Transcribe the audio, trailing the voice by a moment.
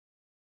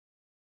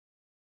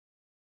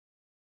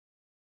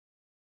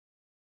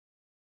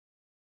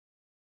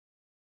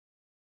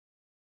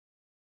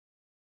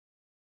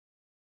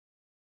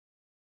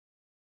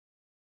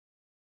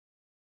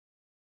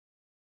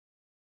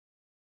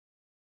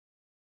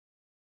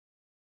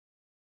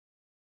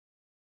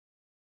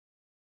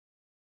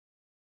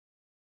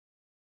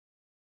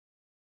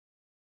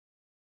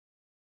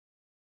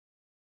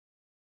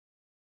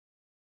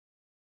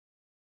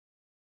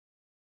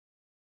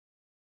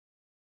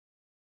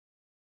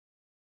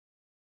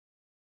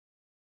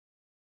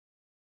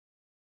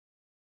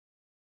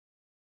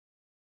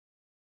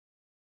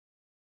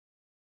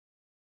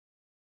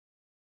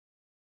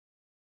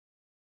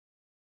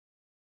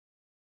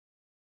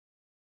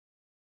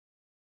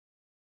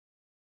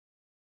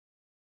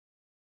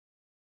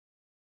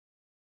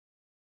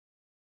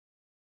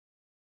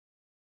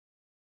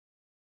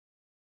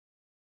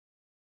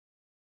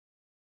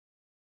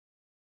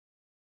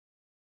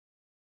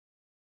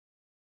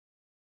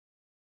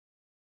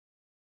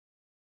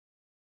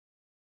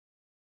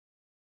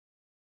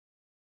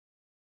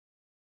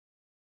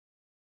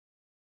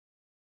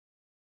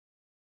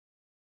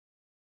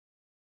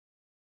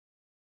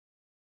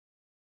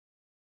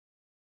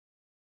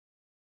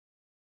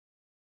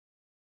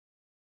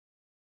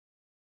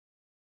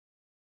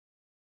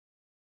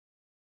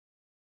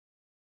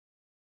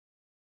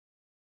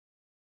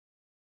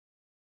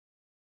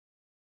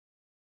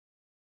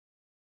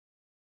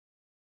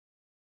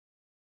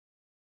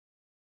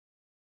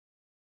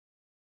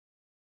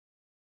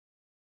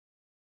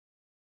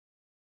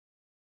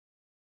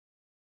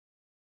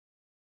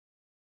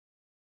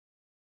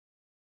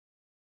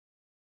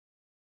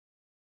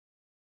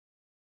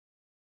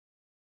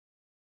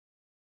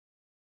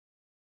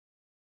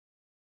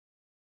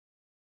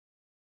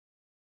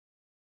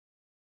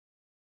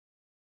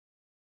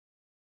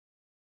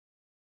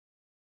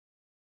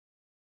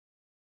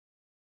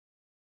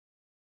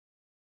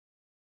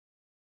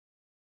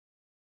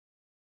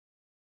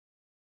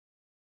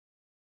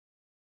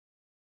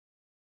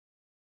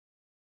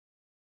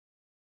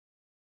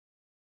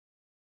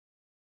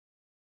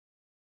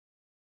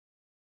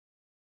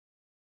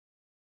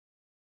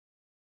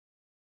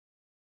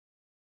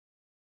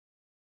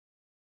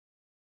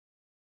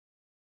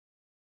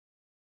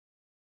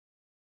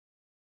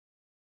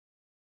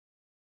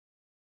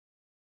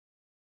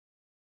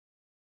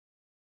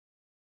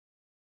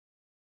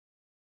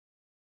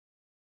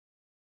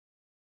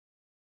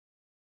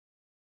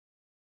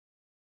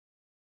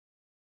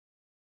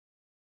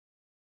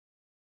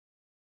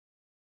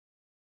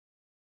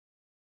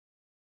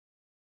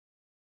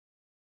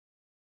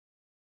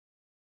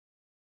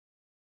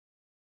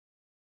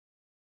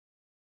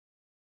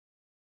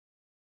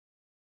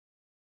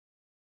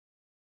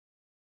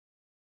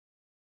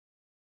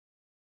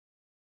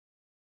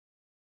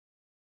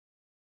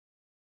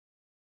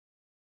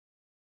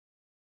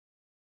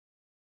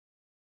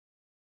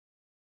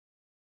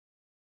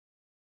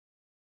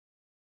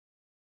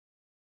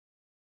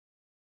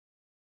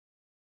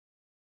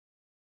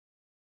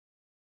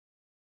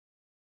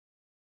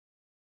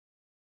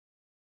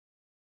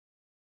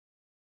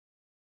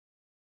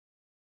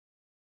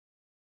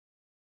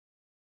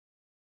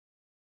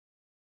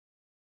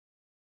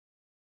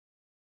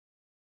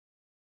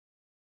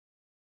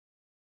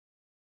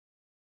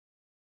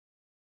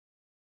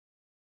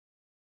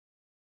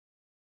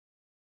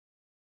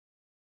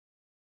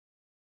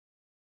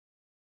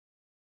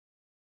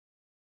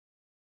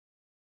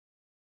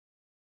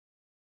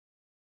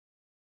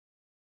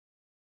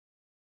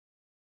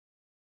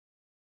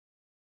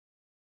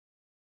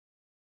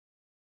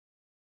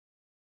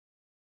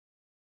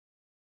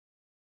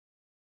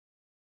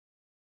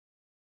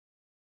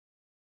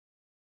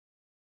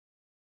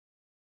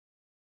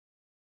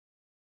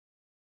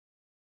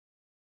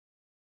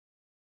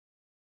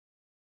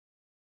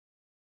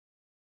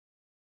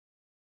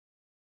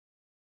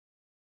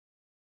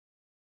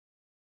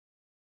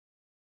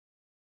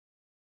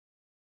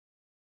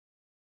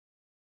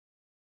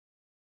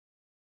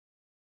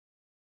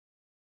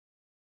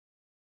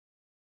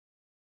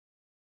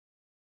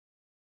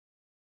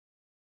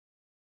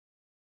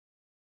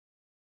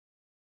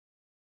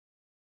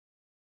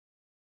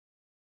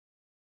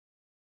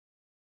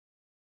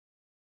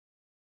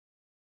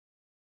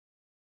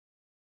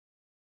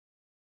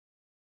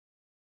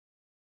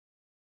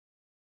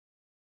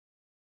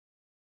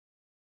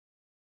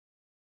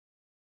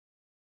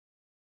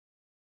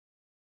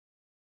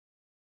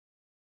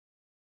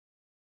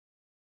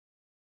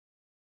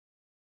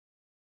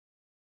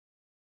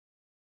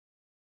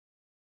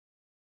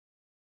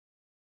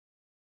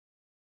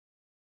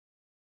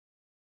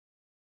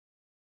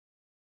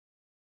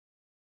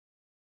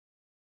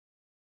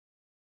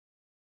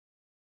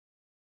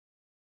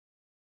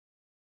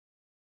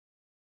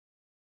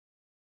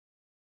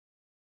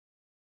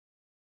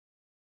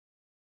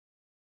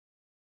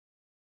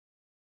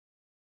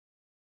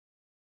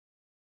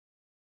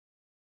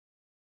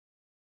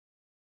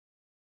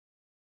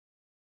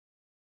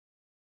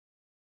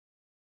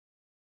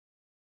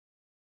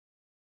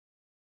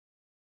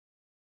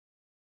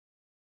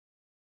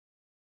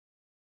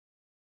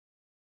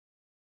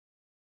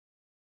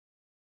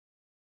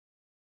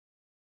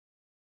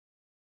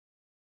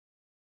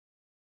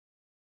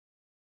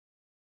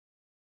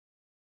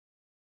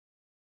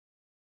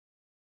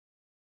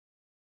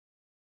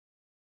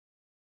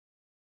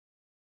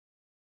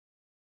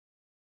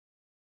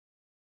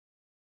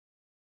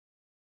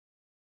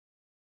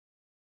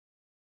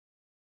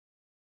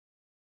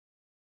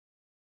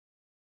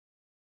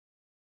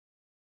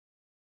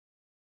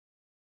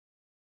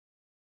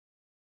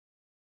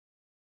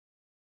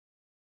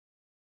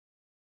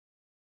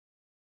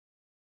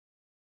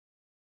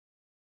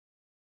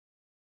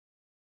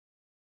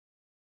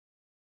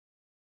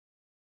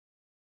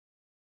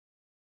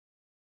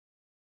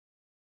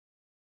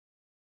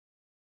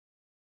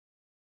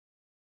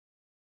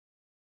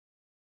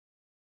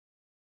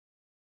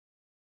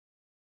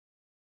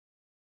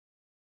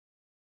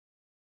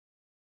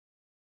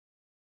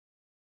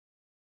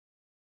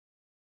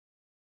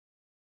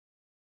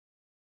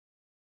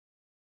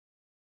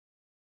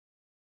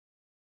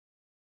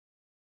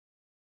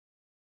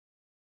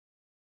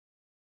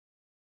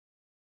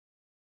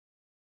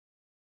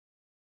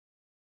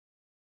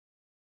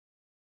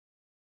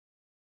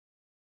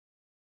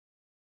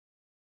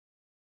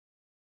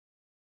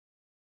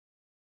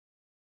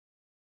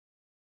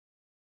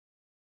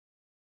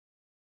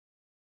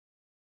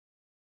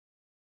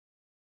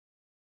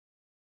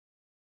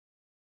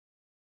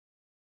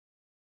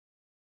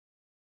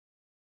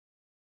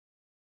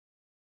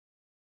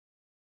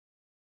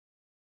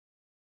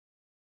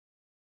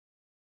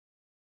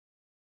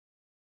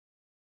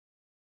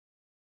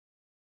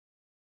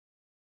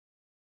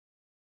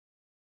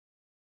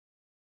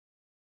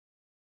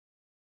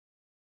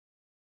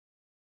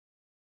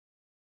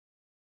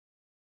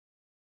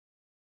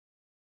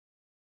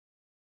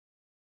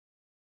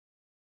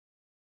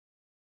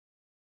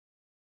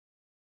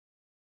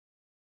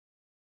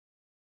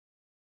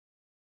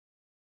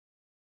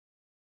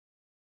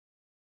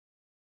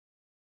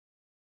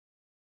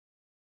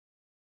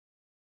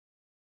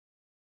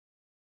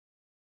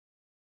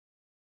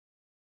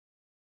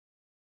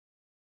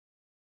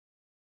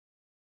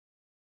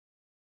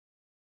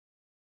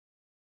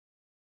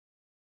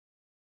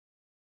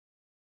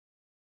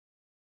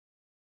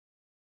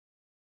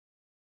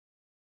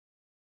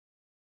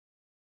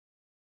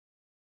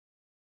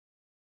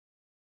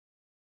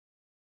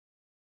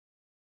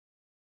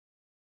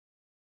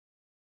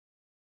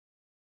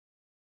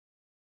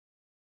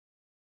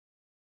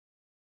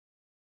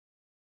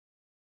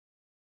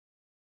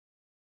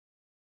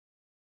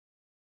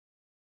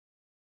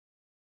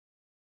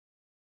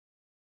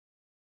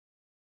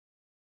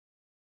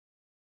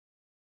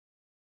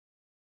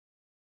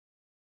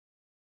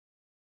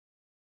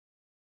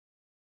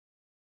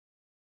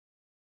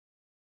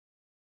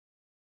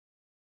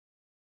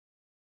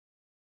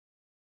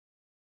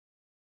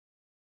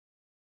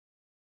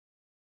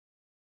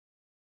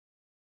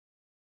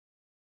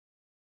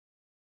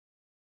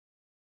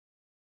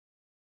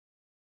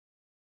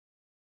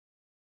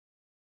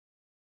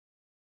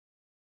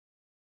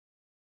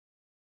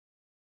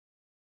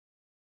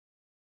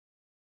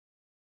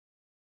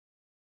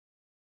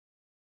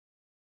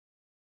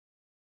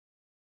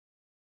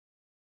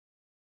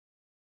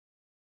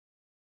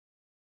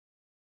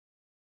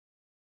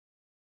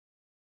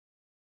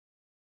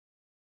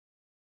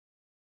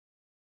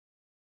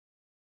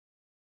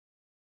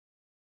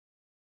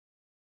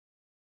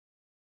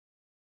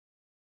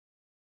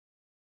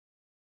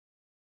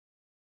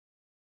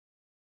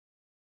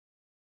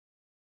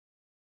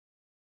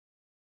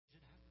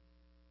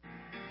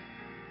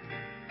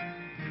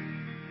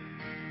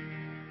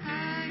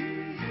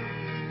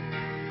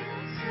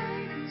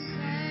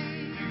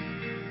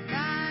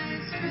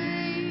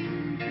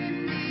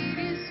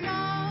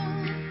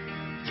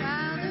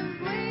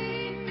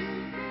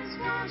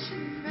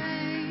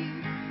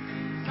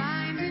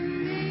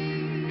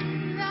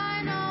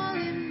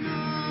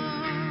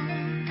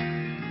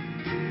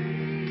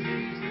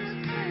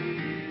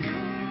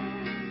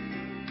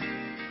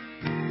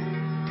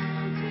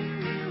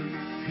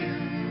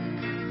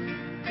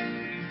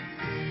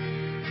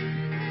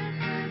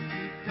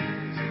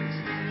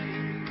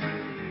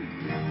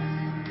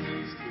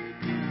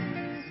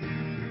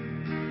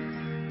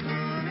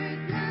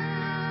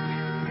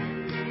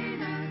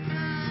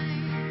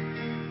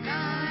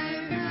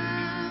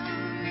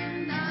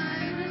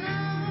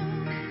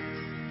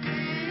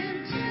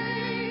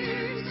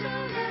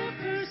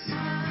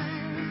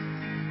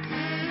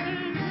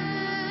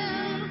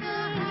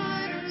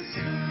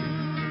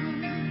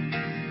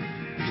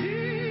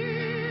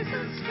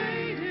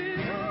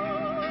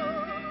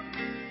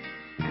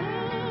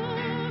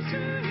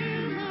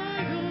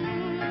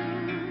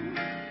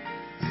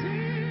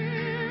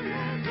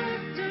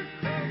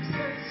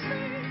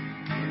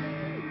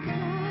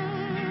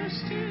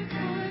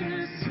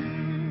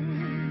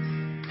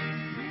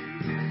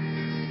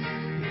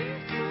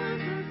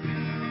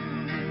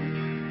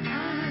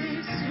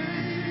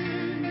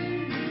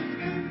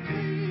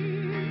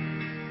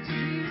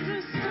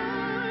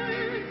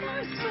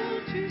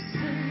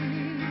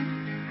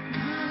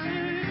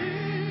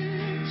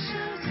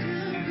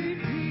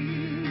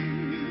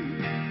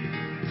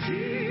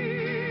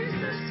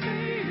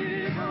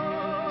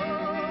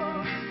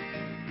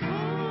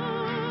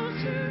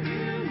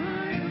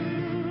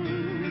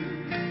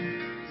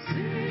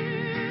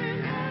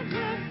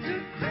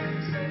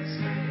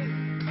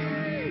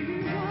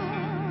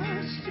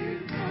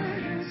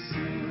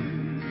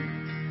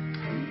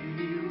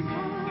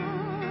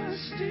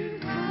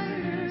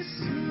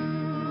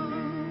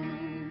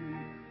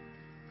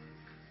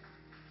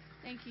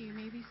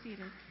seated.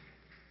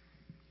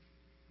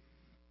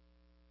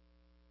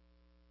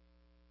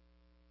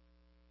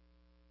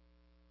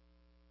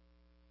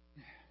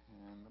 And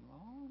I'm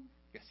on.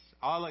 Yes.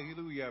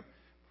 Hallelujah.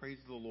 Praise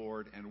the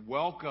Lord. And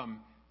welcome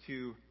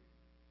to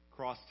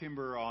Cross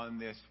Timber on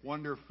this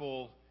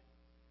wonderful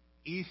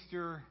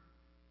Easter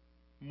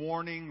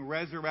morning,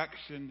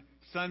 Resurrection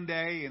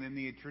Sunday, and in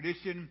the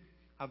tradition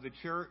of the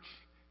church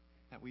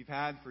that we've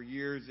had for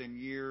years and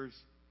years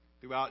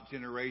throughout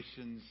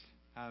generations.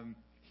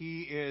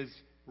 He is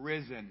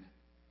risen.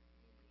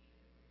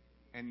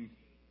 And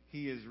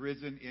He is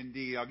risen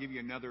indeed. I'll give you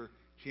another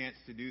chance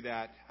to do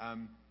that.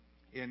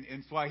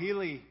 In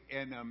Swahili,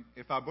 and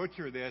if I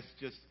butcher this,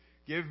 just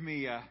give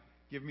me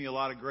a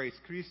lot of grace.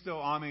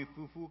 Cristo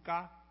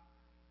amefufuka.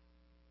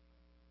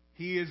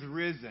 He is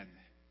risen.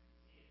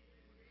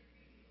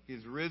 He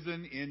is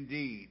risen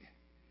indeed.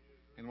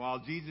 And while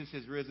Jesus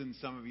is risen,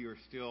 some of you are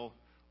still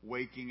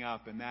waking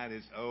up, and that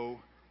is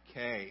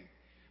okay.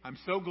 I'm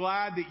so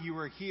glad that you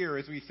are here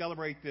as we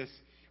celebrate this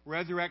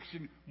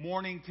resurrection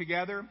morning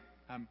together.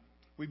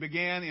 We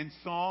began in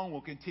song.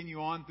 We'll continue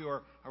on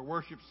through our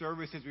worship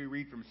service as we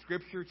read from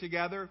Scripture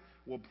together.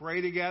 We'll pray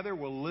together.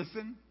 We'll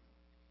listen.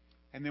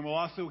 And then we'll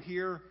also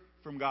hear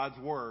from God's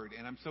Word.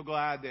 And I'm so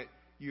glad that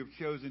you have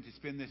chosen to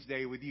spend this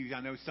day with you.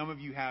 I know some of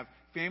you have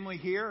family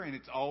here, and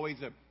it's always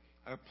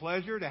a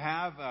pleasure to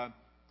have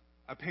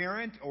a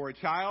parent or a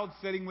child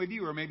sitting with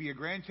you, or maybe a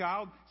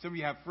grandchild. Some of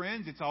you have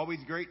friends. It's always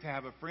great to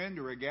have a friend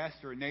or a guest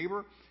or a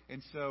neighbor.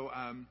 And so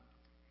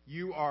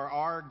you are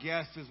our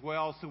guests as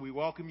well, so we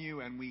welcome you,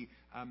 and we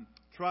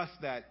trust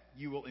that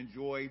you will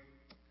enjoy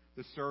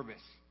the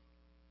service.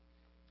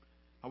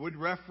 I would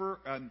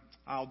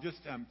I'll just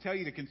tell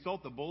you to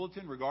consult the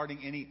bulletin regarding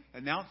any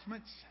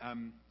announcements.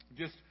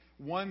 Just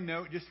one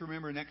note, just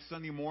remember next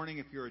Sunday morning,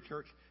 if you're a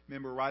church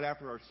member, right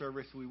after our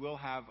service, we will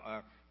have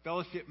a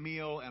fellowship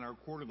meal and our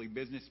quarterly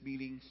business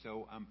meeting.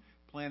 So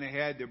plan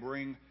ahead to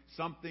bring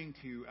something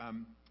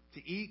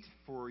to eat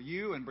for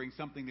you and bring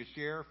something to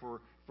share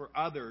for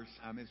others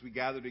as we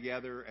gather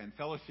together and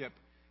fellowship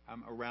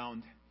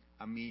around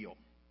a meal.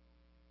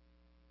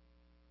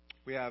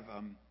 We have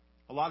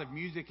a lot of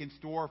music in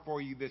store for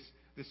you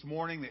this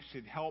morning that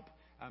should help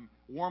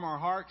warm our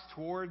hearts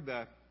toward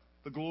the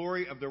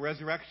glory of the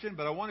resurrection.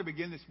 But I want to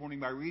begin this morning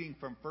by reading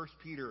from 1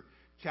 Peter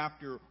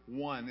chapter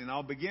 1. And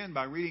I'll begin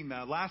by reading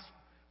the last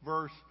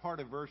verse, part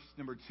of verse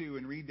number 2,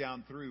 and read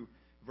down through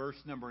verse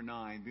number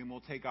 9. Then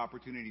we'll take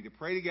opportunity to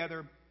pray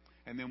together,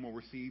 and then we'll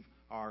receive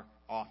our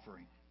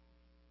offering.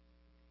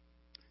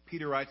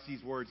 Peter writes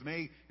these words,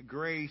 "May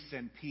grace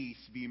and peace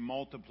be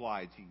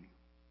multiplied to you.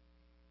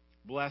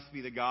 Blessed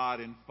be the God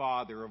and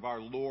Father of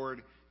our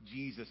Lord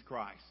Jesus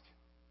Christ.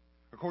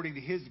 According to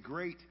His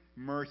great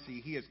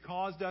mercy, He has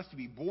caused us to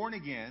be born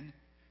again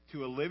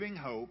to a living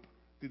hope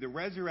through the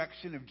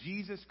resurrection of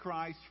Jesus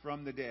Christ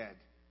from the dead,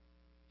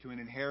 to an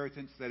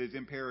inheritance that is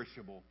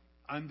imperishable,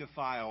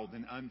 undefiled,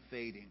 and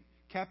unfading,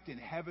 kept in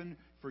heaven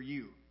for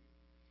you,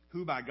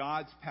 who by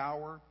God's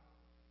power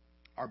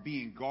are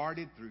being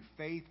guarded through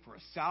faith for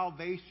a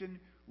salvation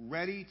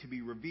ready to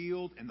be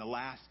revealed in the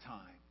last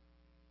time.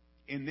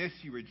 In this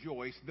you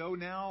rejoice, though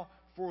now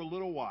for a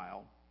little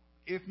while,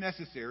 if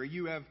necessary,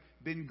 you have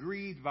been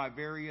grieved by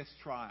various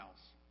trials,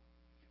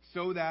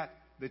 so that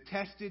the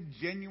tested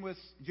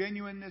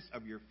genuineness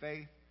of your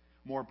faith,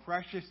 more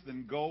precious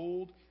than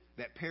gold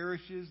that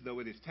perishes, though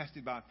it is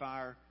tested by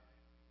fire,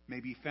 may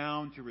be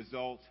found to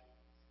result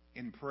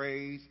in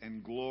praise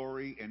and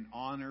glory and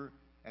honor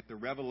at the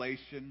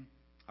revelation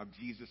of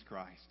Jesus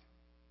Christ.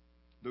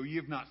 Though you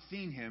have not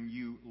seen Him,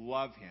 you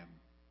love Him.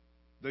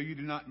 Though you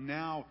do not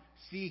now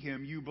see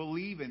Him, you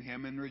believe in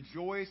Him and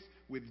rejoice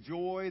with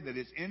joy that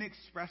is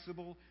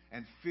inexpressible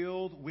and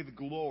filled with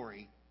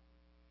glory,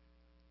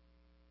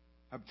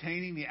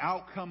 obtaining the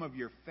outcome of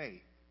your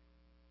faith,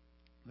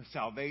 the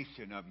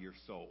salvation of your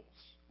souls."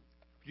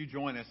 Would you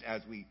join us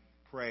as we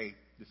pray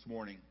this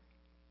morning?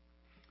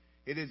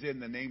 It is in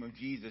the name of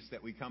Jesus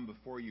that we come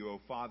before you, O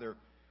Father,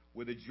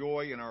 with a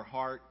joy in our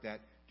heart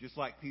that, just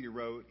like Peter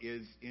wrote,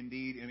 is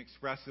indeed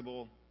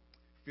inexpressible,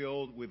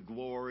 filled with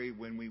glory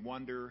when we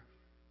wonder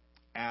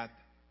at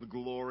the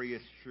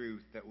glorious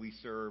truth that we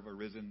serve a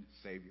risen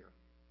Savior.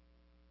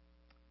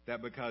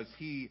 That because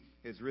He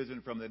is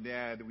risen from the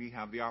dead, we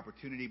have the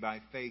opportunity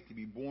by faith to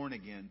be born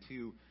again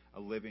to a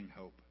living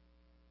hope.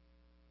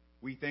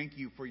 We thank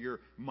you for your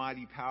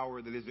mighty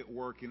power that is at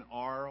work in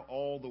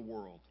all the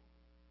world,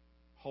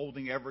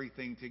 holding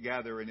everything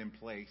together and in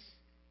place,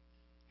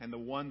 and the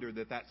wonder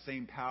that that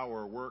same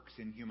power works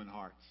in human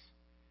hearts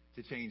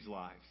to change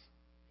lives.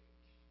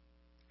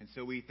 And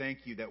so we thank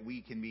you that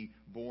we can be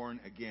born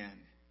again,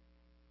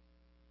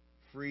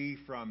 free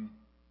from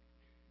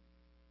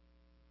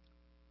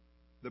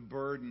the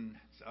burdens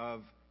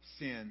of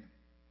sin,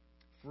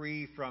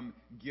 free from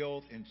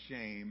guilt and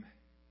shame,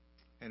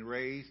 and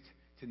raised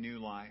to new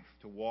life,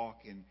 to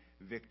walk in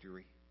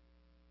victory,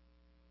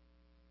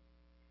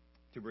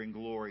 to bring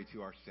glory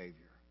to our Savior.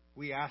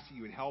 We ask that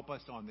you would help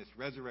us on this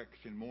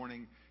resurrection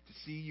morning to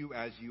see you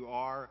as you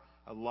are,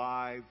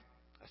 alive,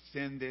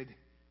 ascended,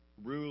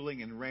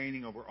 ruling and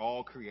reigning over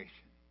all creation.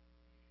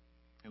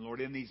 And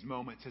Lord, in these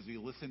moments, as we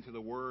listen to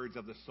the words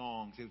of the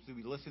songs, as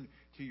we listen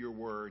to your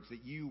words,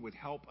 that you would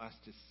help us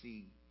to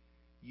see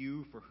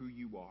you for who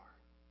you are.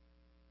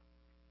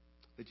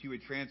 That you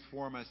would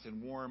transform us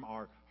and warm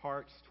our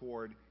hearts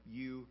toward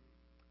you,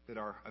 that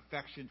our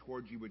affection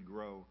toward you would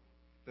grow,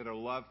 that our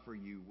love for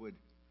you would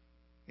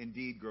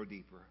indeed grow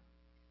deeper.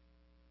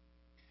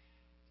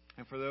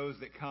 And for those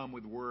that come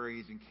with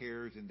worries and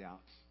cares and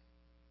doubts,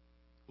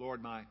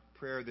 Lord, my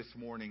prayer this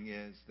morning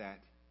is that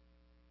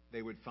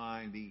they would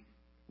find the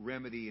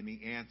remedy and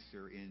the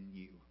answer in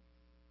you.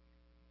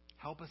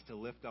 Help us to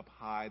lift up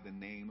high the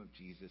name of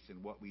Jesus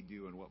in what we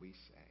do and what we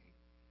say.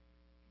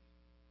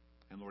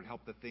 And Lord,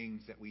 help the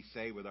things that we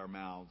say with our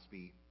mouths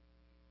be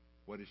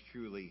what is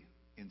truly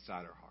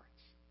inside our hearts.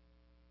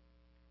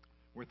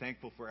 We're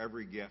thankful for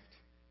every gift,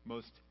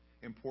 most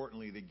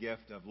importantly the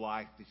gift of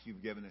life that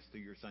you've given us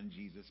through your Son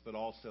Jesus, but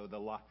also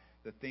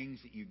the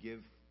things that you give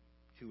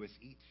to us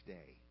each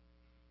day.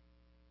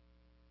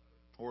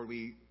 Or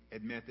we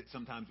admit that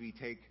sometimes we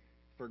take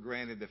for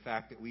granted the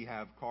fact that we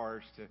have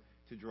cars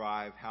to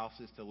drive,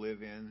 houses to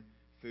live in,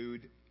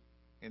 food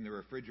in the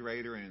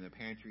refrigerator and in the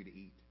pantry to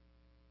eat,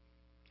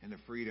 and the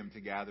freedom to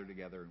gather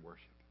together and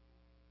worship.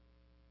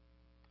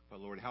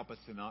 But Lord, help us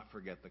to not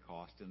forget the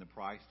cost and the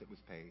price that was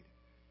paid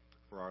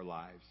for our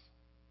lives.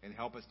 And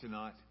help us to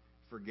not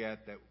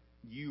forget that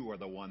you are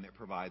the one that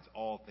provides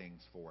all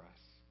things for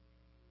us.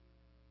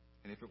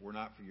 And if it were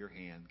not for your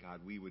hand,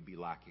 God, we would be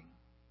lacking.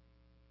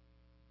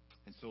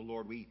 And so,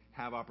 Lord, we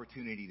have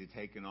opportunity to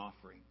take an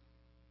offering,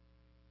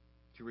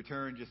 to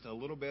return just a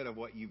little bit of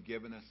what you've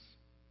given us.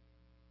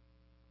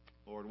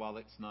 Lord, while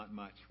it's not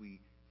much, we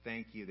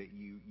thank you that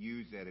you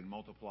use it and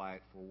multiply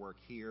it for work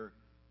here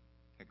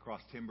at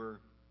Cross Timber,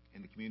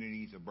 in the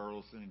communities of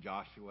Burleson and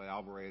Joshua,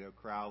 Alvarado,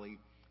 Crowley,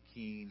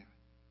 Keene,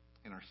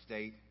 in our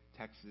state,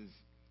 Texas,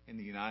 in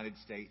the United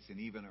States, and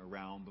even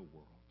around the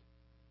world.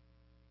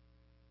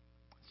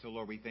 So,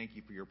 Lord, we thank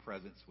you for your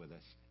presence with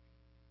us.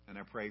 And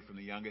I pray from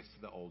the youngest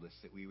to the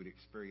oldest that we would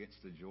experience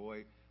the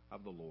joy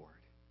of the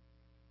Lord,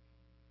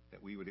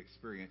 that we would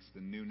experience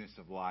the newness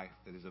of life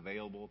that is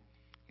available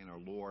in our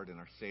Lord and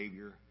our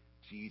Savior,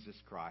 Jesus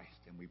Christ.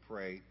 And we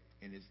pray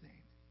in his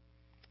name.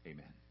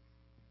 Amen.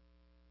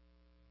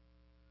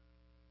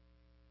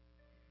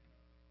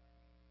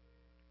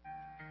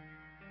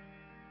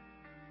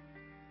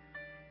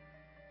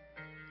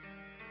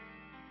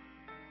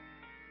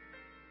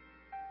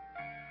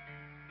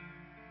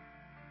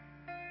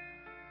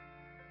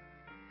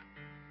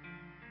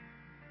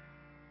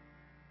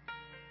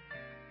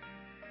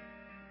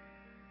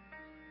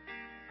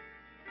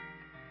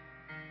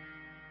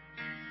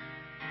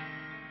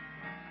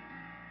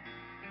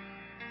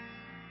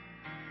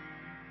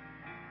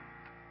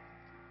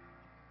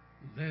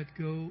 Let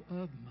go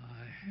of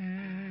my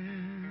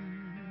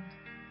hand.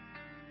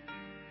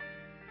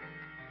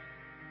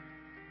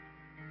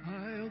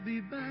 I'll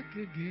be back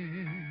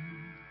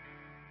again.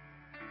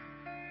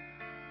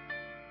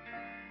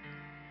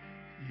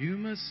 You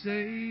must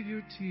save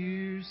your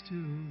tears till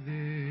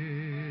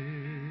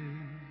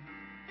then.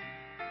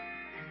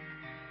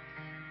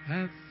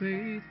 Have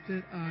faith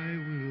that I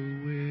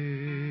will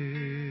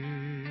win.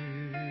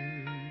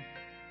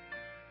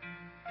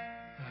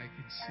 I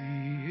can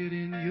see it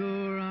in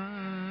your eyes,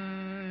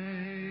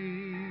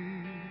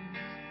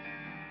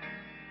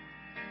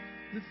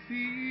 the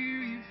fear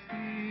you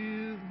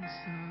feel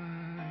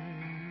inside.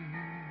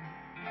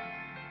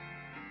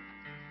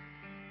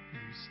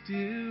 You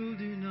still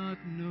do not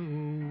know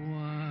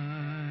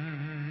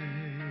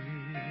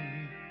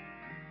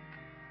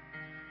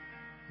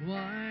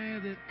why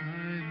that I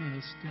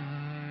must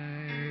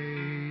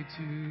die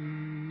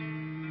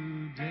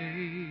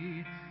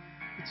today,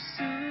 but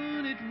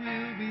soon it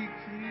will be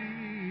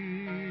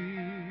clear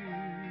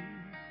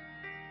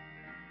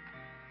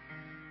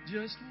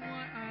just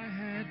why I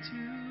had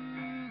to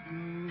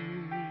go.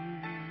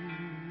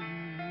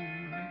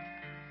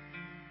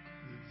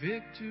 The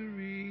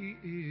victory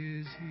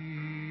is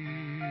here.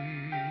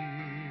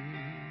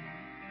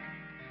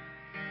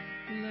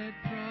 Let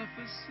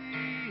prophecy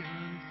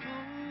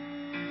unfold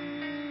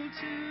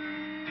today.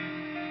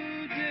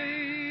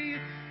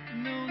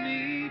 No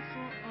need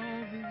for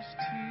all these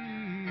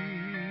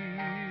tears.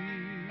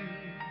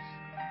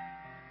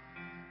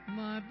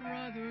 My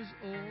brothers,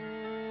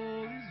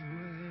 all is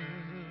well.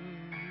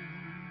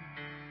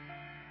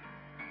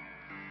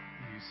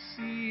 You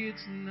see,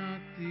 it's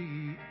not the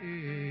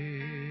end.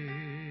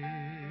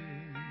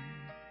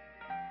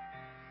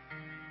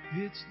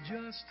 It's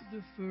just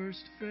the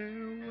first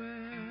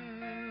farewell.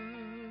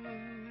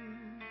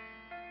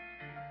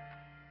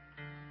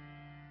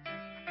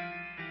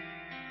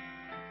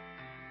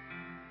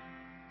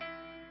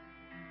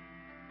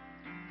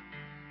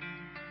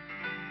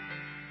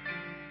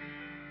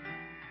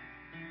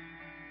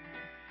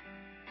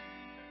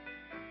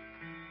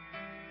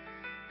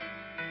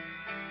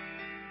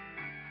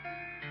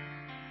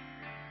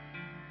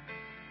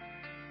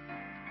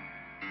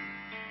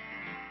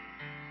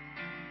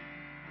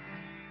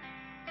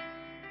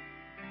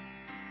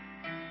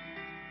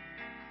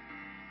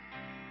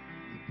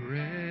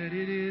 bread,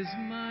 it is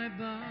my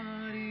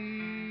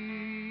body.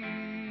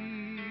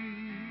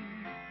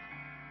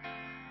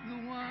 The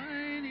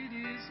wine, it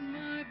is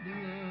my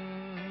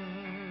blood.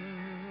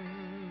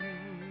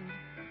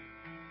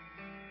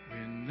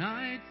 When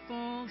night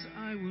falls,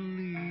 I will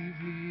leave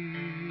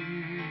here.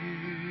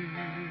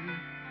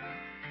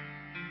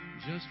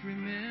 Just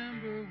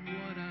remember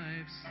what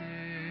I've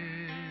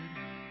said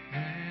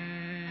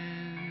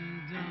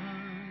and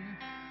done,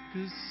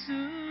 'cause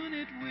soon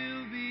it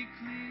will be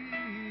clear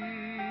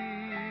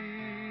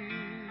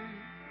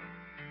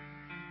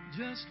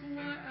just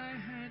why I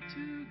had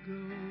to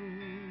go.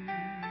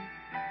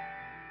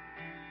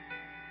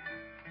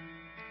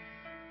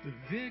 The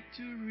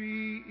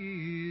victory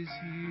is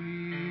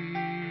here.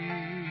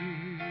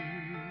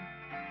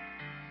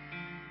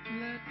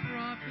 Let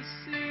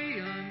prophecy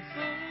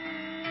unfold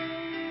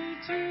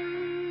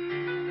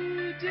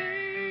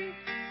today.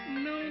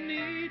 No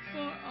need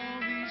for all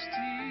these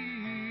tears.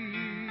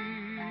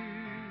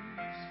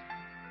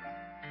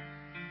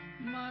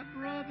 My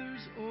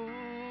brothers,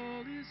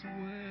 all is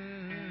well.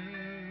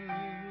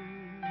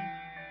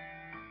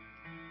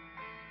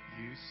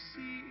 You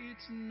see,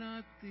 it's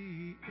not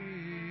the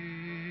end.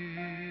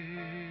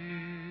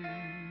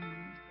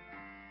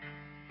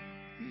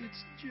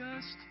 It's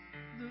just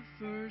the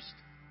first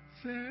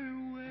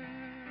farewell.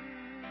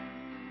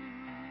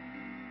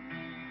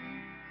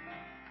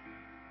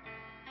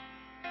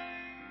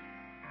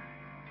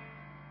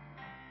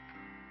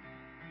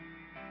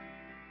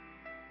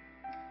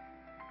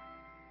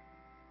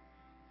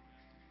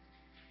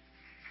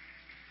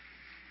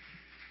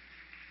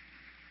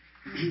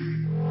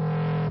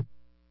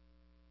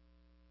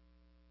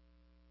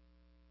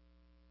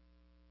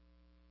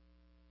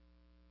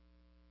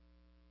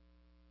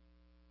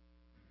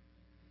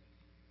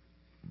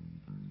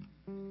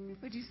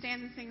 Would you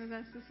stand and sing with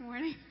us this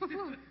morning?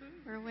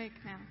 We're awake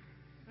now.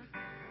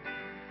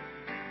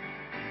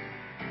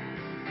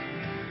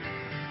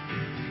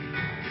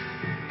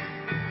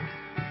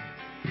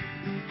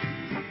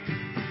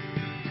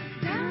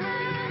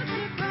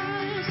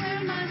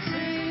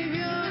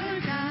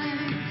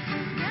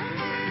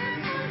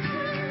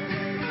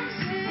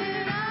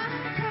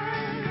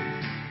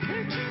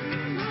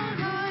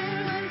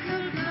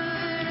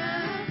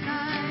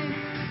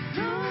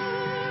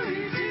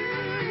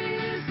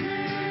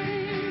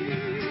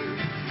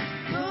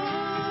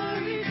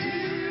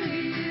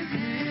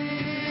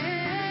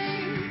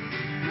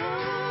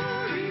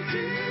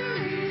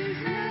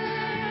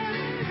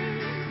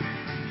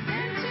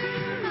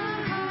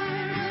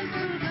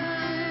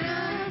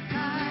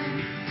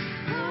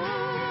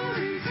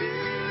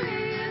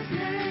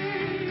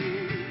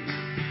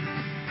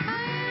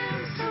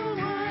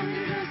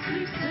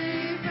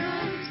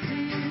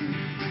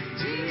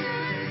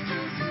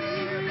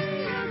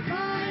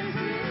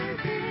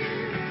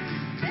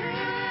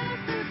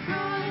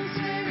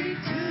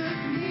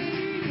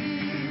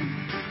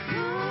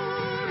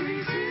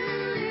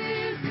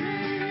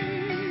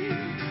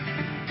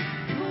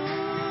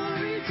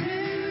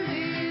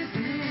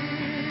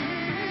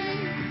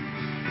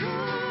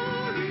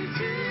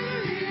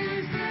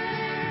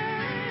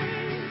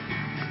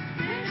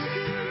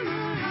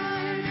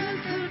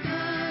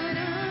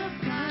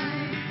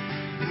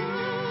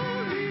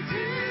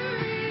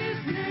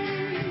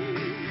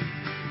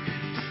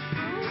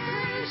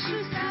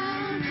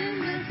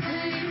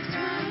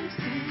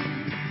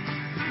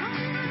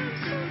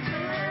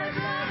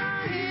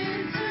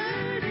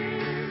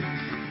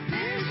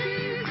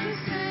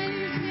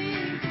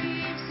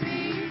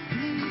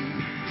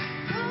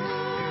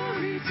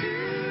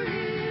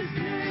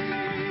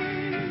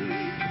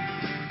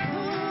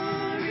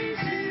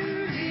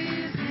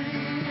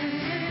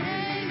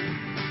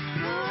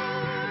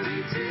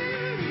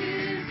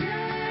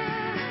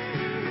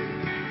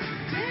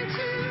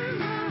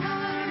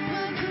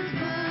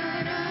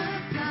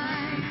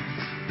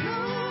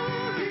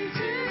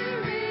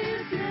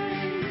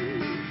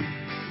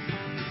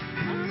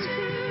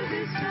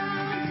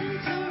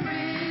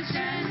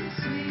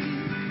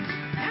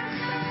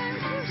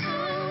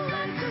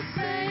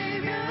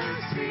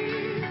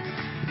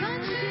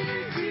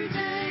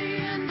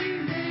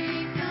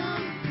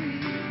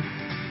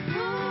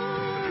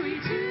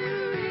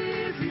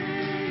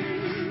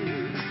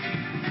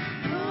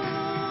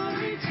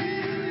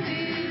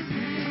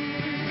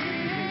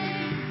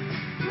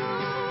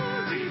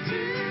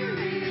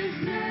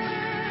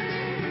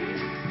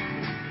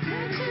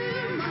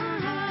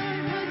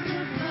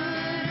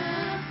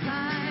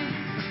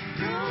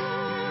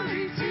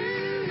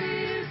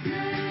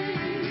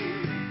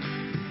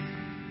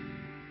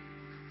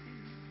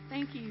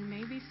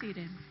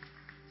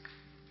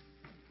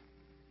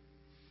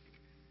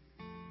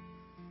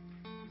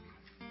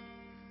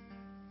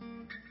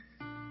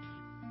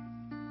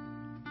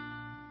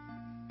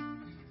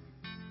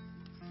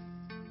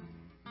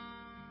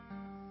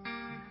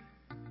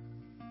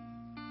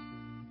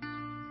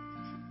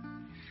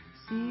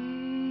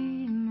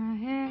 See my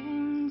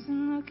hands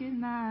and look at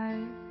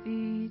my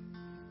feet.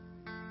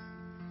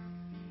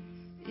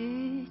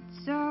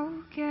 It's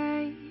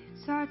okay,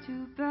 it's hard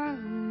to bear.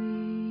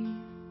 believe.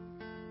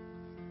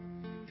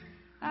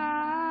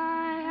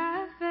 I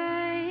have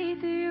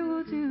faith that you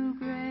will do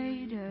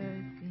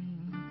greater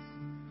things.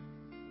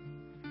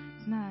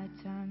 It's my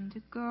time to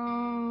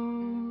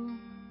go,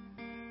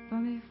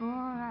 but before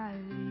I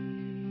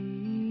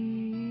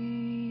leave,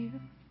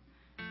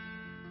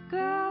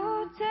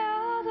 go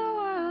tell the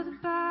world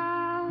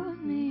about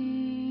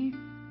me.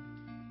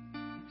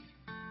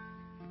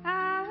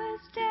 I was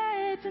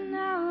dead, but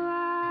now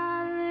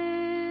I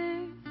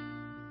live.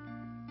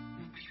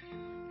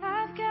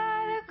 I've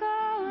gotta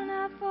go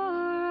now for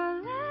a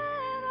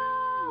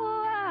little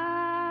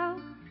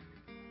while,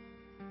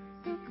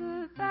 but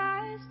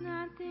goodbye's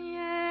not the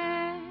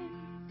end.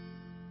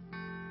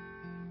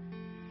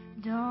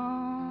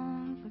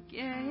 Don't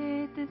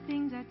forget the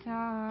things I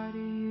taught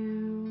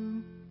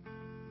you.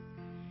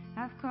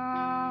 I've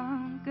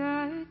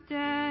conquered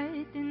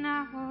death and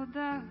I hold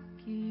the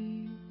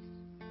keys.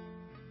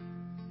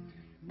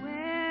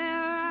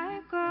 Where I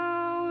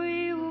go,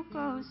 you will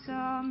go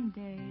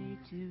someday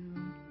too.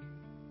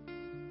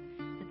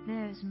 But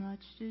there's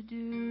much to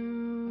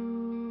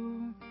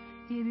do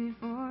here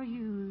before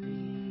you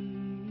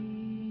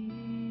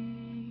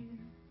leave.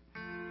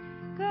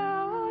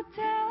 Go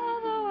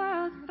tell the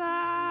world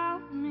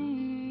about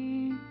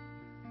me.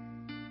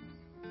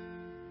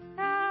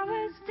 I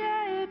was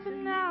dead, but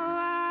now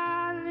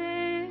I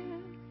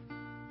live.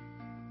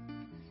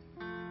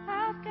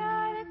 I've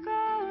gotta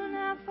go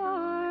now for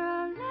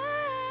a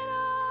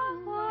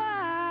little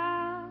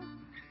while,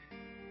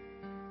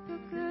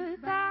 but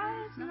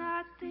goodbye's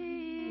not the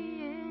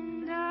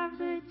end of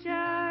the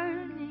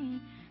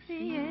journey,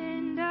 the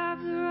end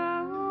of the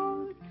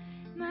road.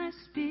 My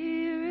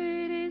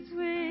spirit is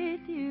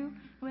with you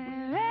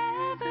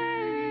wherever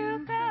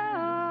you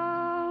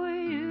go.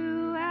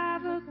 You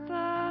have a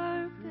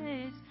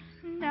purpose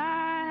and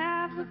I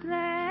have a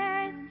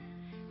plan.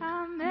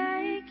 I'll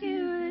make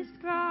you this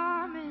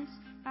promise,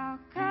 I'll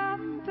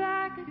come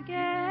back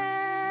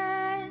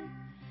again.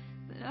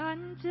 But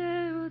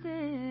until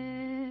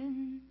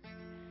then,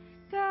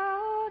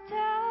 go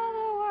tell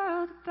the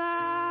world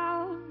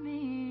about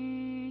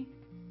me.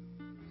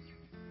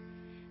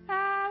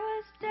 I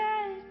was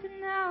dead, but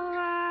now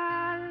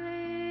I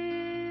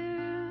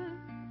live.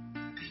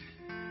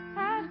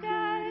 I've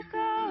gotta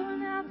go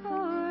now for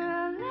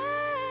a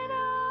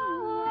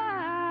little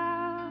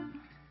while,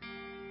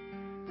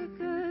 but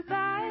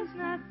goodbye's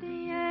not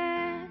the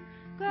end.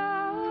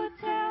 Go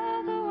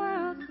tell the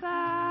world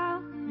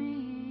about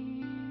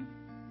me.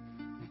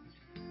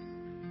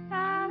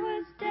 I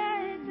was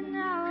dead, but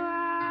now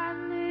I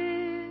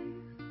live.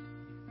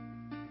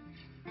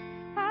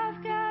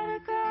 I've gotta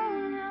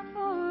go now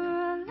for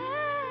a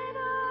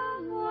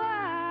little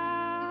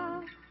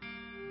while,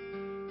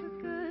 but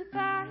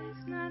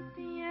goodbye's not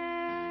the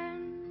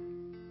end.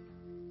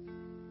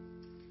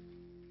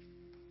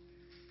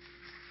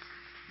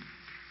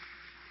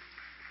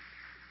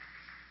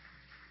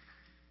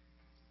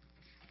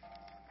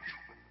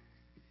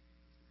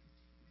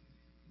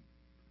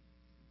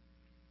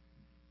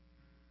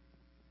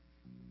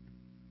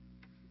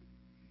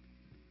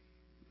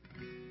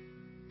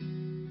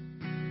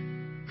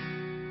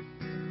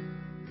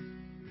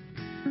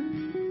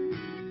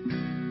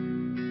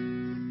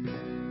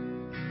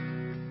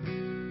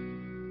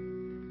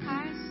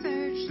 I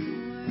searched the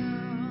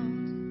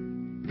world,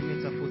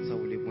 Nimetafuta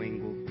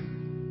ulimwengu,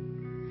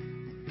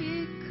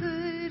 it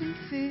couldn't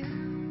fill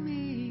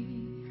me.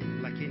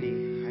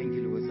 lakini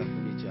haingeliweza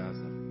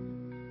kunijaza.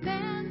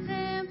 Man's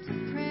empty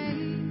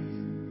praise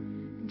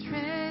and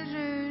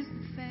treasures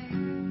that fade,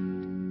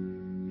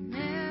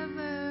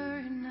 never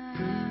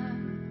enough.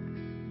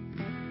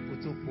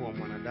 Utupu wa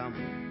mwanadamu,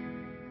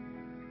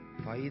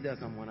 faida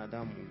za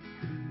mwanadamu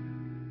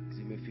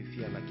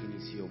zimefifia, lakini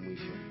sio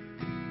mwisho.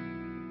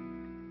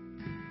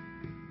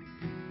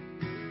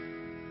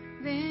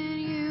 Then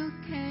you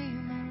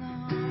came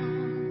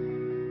along,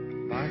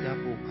 Baada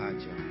hapo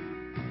ukaja,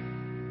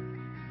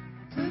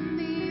 put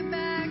me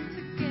back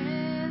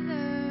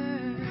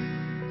together,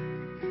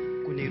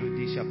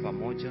 kunirudisha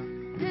pamoja.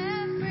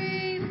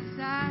 every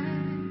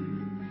desire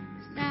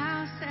is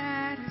now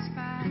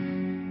satisfied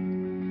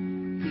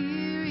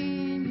here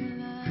in your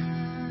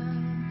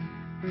love.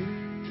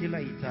 Kila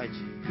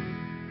hitaji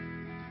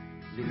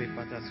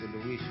limepata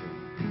suluhisho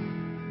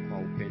kwa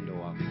upendo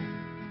wako.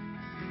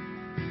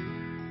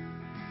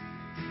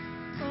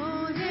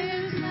 Oh,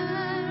 there's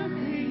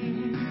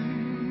nothing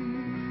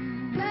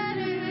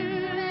better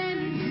than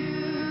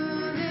you.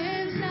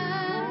 There's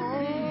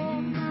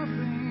nothing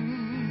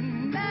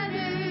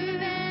better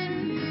than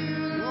you.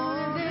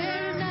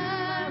 There's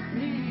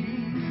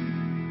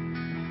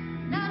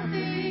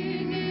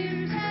nothing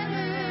is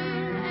better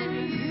than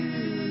you.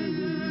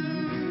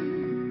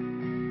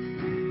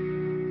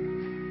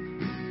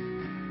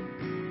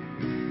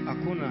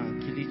 Hakuna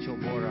kilicho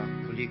bora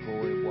kuliko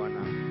wewe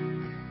Bwana.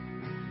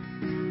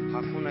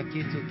 Hakuna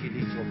kitu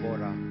kilicho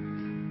bora.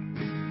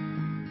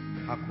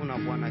 Hakuna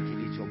Bwana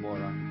kilicho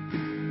bora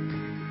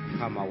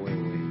kama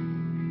wewe.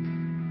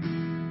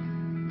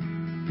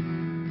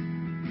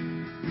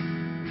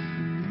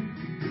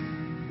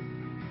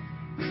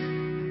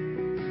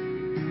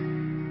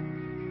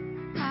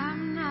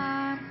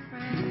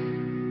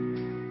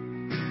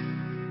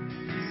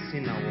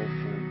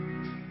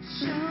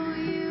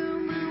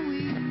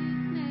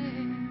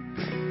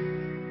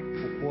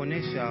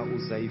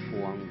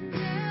 udhaifu wangu.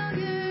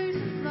 Failures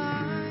and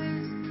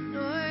flaws,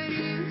 Lord,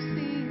 you've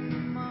seen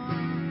them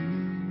all.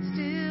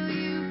 Still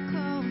you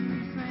call me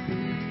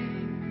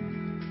friend.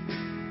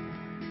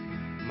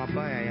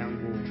 Mabaya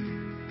yangu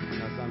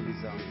na dhambi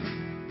zangu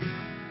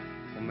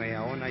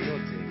umeyaona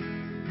yote,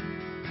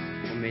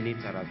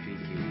 umenita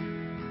rafiki.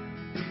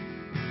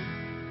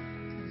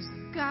 There's a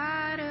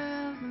God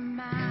of the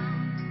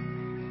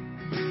mountain,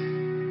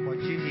 Kwa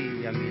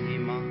ajili ya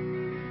milima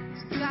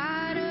there's a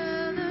God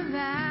of the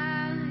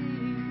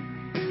valley.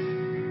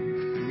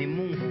 ni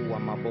Mungu wa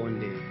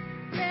mabonde.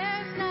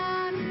 There's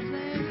not a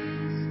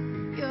place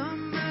your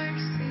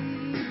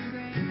mercy and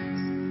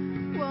grace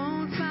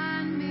won't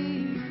find me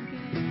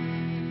again.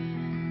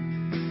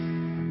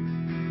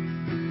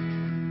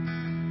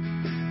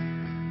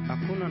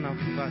 Hakuna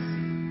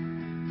nafasi,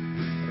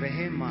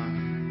 rehema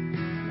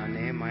na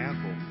neema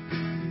yako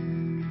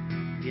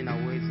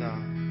inaweza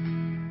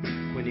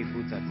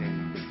kunikuta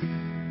tena.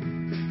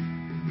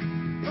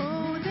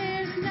 Oh,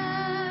 there's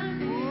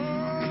nothing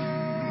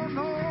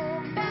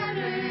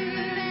better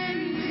than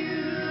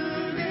you.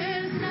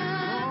 There's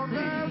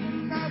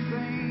nothing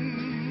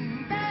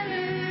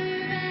better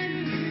than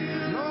you.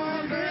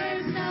 Lord,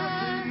 there's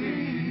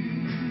nothing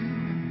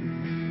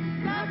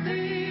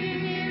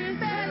is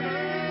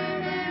better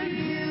than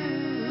you.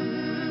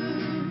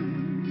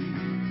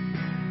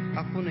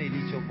 Hakuna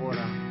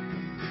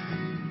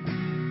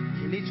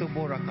kilicho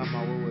bora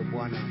kama wewe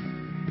Bwana.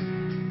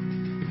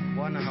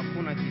 Bwana,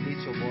 hakuna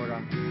kilicho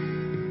bora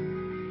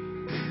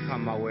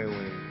kama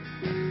wewe.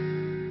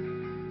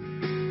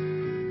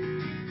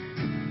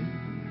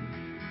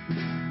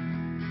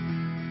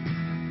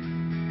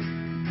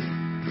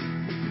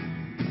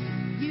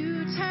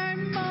 You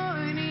turn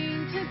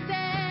mourning to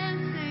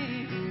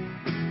dancing.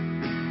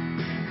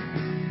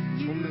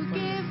 You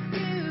give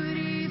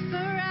beauty for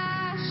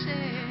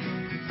ashes.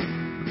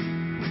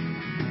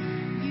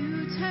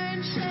 You turn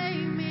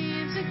shame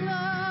into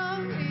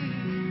glory.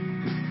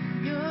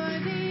 You're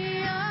the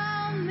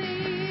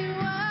only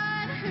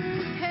one who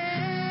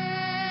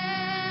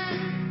can.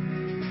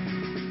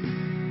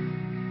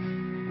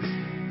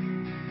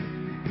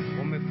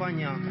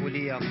 Umefanya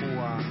kulia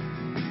kuwa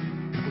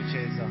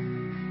kucheza.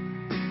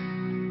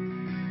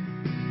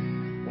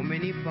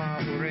 Umenipa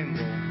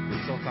urembo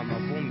kutoka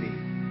mavumbi.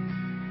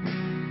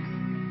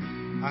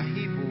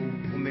 Aibu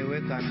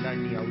umeweka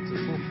ndani ya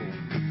utukufu.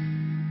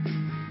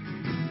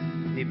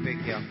 Ni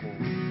peke yako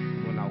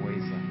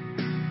unaweza.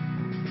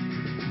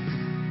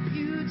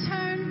 You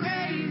turn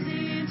graves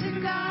into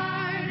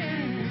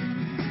gardens.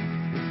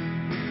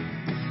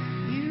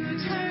 You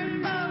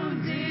turn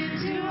bones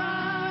into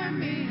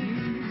armies.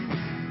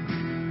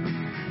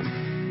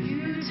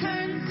 You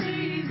turn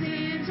seas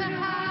into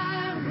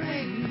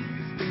highways.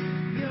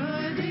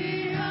 You're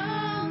the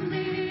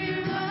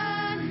only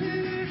one who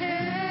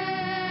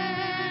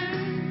can.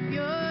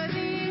 You're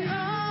the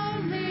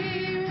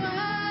only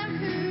one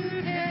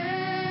who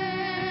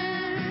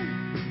can.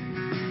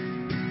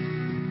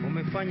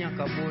 Umefanya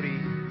kaburi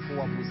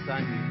kuwa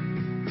bustani.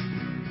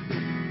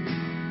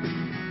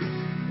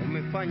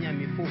 Umefanya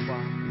mifupa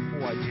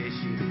kuwa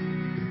jeshi.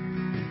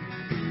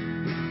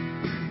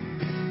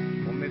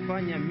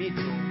 Umefanya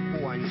mito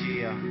kuwa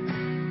njia.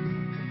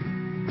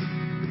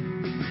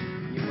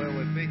 Ni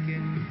wewe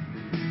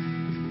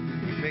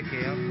peke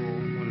yako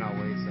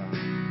unaweza.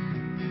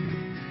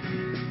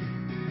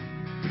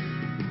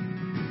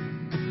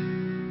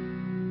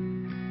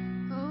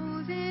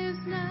 Oh, there's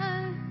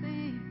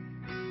nothing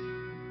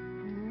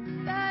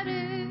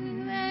better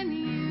than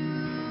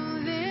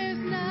you. There's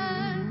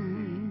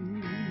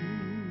nothing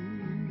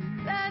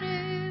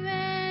better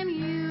than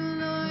you,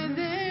 Lord.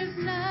 There's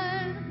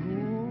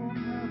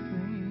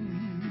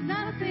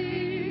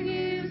nothing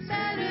is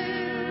better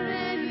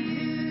than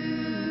you.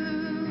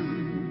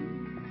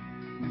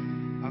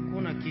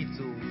 Hakuna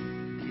kitu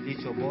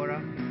kilicho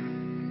bora.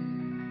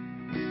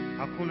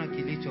 Hakuna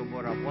kilicho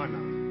bora Bwana.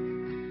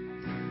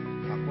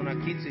 Hakuna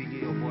kitu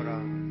iliyo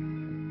bora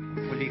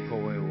kuliko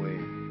wewe.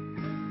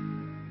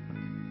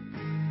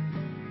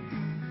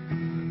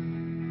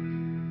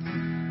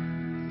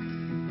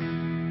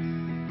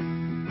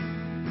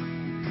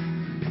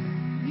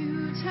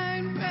 You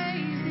turn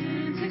praise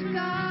into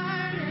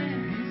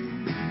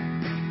gardens.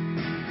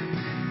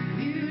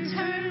 You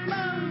turn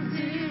bones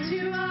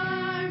into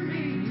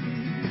armies.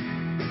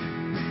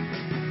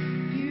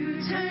 You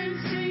turn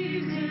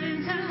streets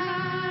into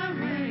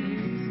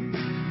highways.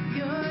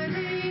 You're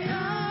the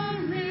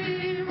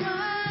only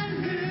one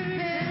who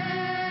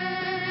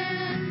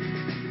can.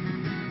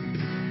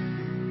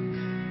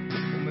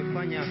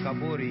 Umefanya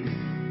kaburi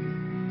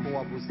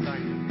kuwa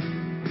bustani.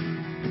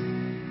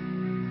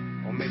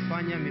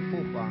 Umefanya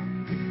mifupa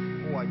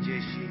kuwa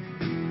jeshi.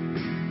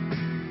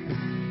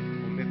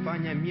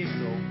 Umefanya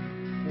mito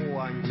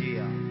kuwa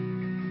njia.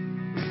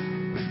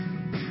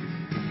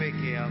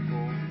 Peke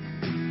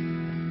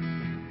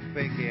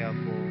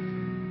yako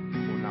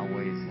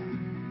unaweza.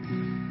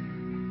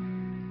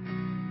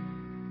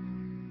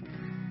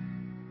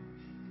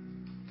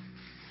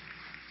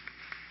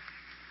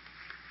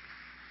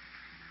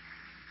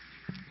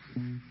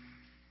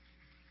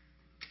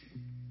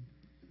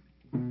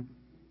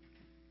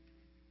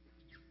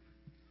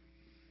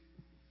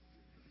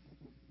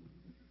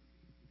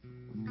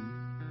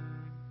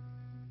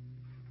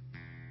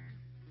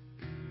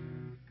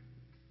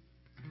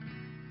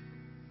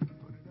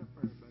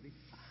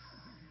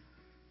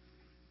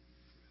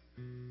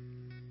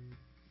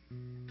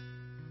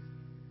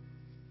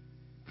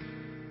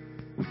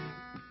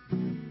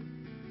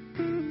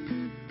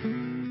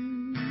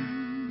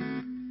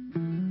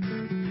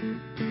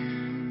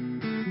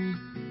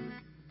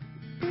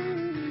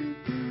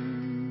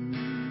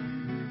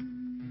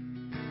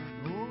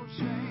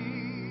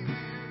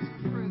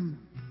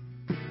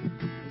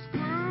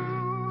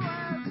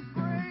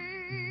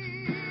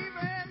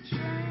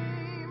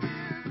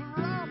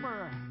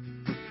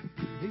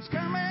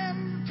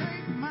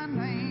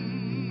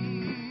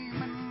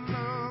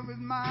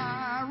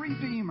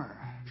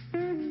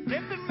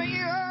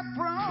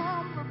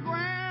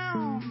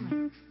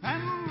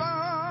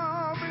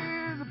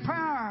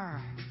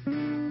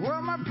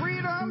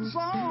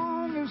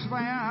 song is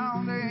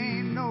found,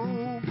 ain't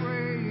no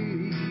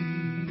grave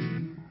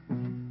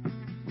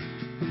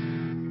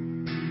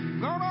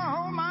gonna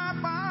hold my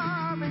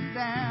body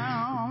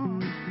down.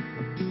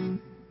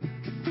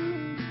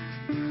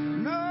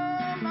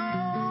 No,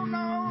 no,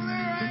 no,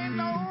 there ain't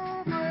no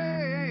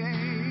grave.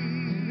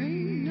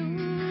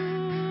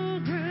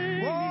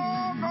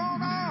 Oh,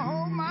 gonna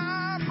hold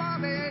my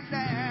body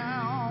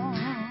down.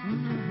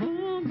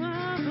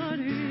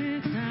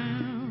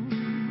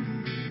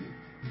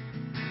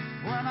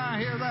 When I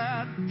hear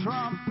that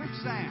trumpet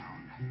sound,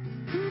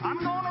 I'm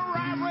gonna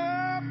rise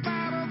up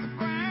out of the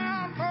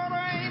ground, but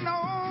there ain't no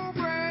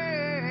grave.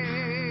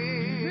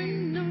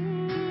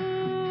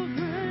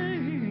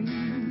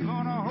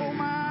 Gonna hold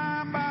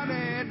my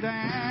body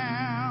down.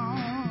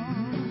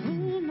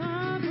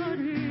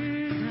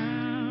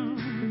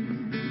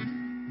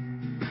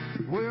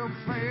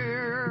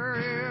 Welfare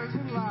is a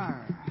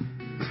liar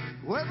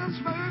with a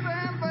smooth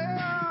and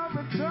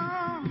velvet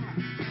tongue,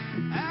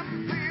 and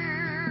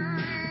fear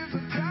is a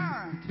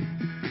giant.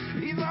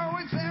 He's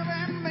always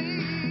telling me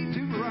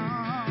to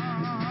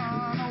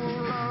run. Oh,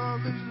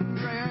 love is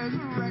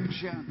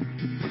resurrection,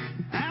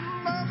 and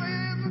love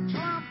is a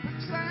trumpet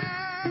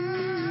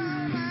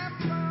sound, and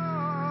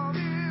love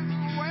is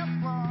a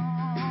weapon.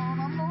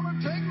 I'm gonna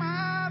take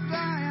my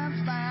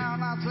giants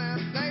down. I said,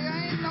 they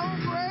ain't no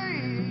grave.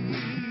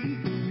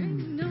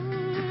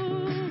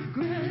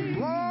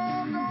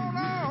 Oh,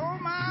 gonna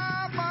hold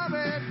my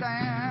body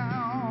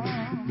down.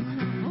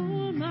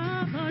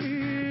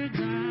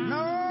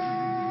 No,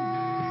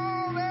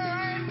 there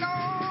ain't no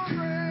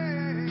grave.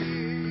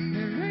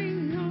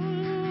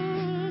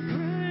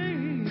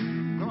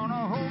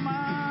 Gonna hold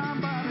my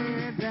body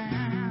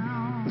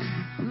down.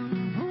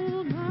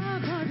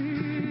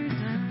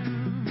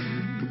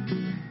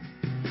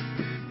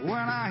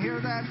 When I hear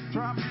that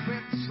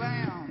trumpet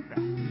sound,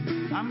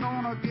 I'm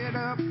gonna get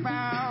up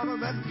out of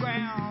that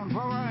ground,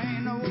 for there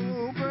ain't no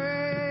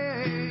grave.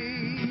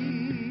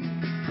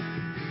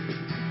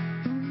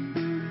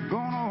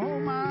 Gonna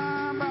hold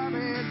my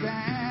body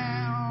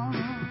down.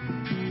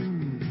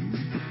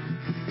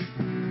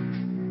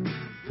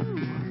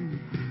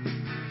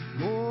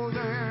 Oh,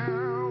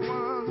 there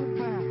was a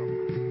battle,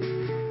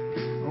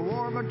 a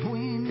war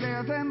between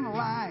death and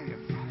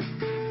life.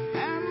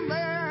 And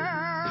there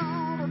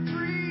on a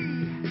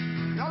tree,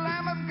 the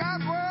Lamb of God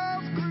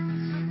was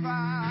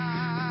crucified,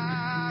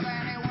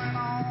 and he went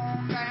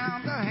on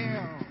down to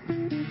hell,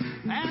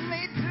 and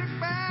he took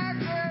back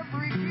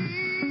every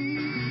key,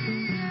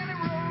 and he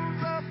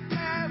rose up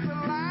as a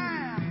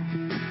lion,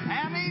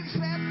 and he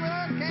set the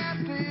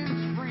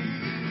captives free.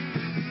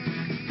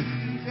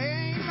 There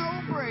ain't no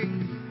grave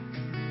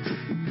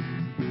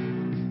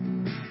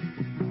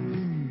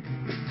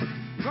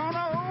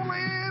gonna hold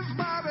his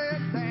body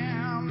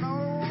down. No,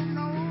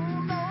 no,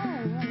 no.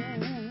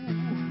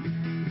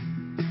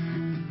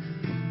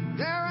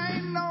 There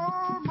ain't no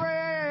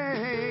grave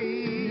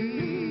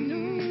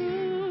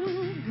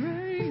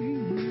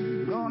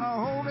gonna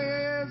hold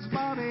his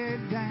body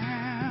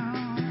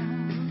down.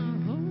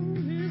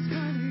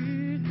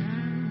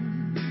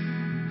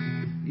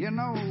 You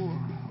know,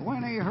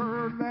 when he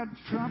heard that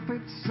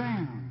trumpet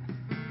sound,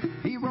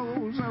 he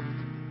rose up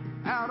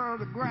out of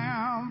the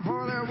ground,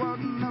 for there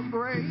wasn't a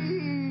grave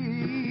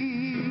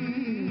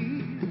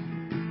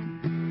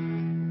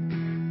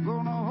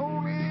gonna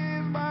hold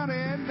his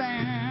body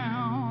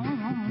down.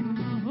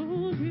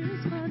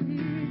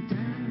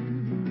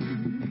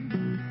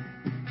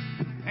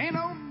 Ain't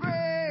no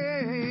grave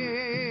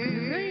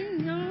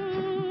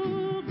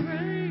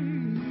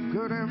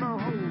could ever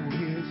hold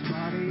his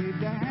body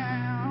down.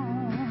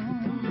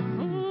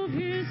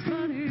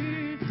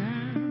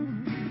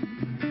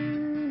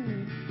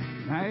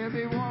 Now if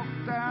he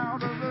walked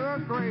out of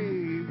the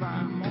grave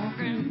I'm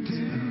walking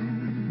to,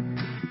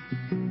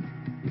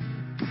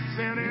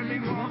 said if he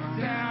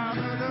walked out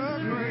of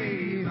the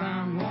grave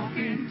I'm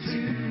walking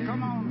to,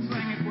 come on,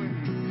 sing it with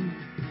me.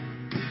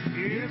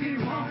 If he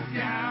walked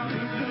out of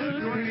the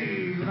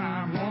grave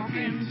I'm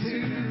walking to,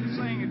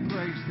 sing it,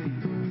 Grace team.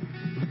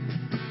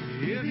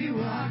 If he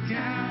walked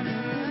out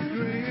of the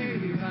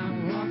grave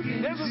I'm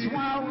walking to. This is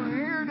why we're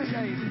here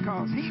today,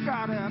 because he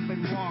got up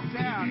and walked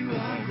out of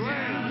the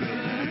grave.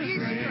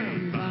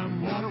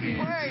 So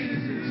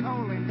praise his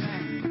holy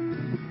name.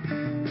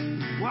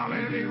 Well,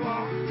 if he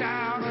walked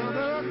out of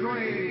the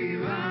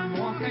grave I'm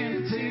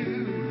walking to.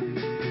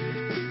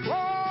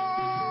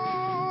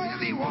 Oh, if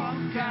he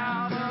walked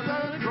out of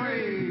the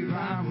grave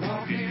I'm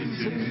walking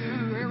to.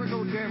 Here we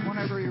go, Jim,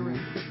 whenever you're ready.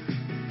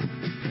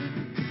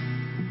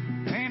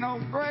 Ain't no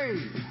grave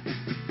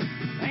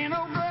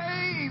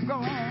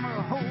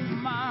gonna hold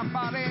my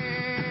body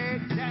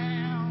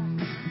down.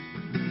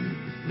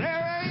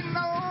 There ain't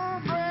no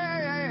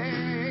grave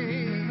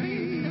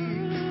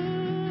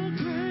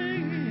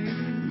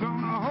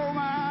gonna hold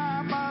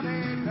my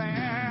body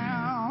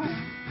down.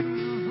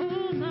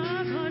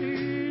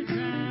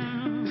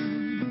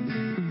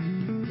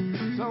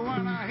 So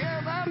when I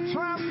hear that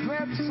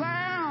trumpet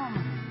sound,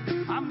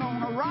 I'm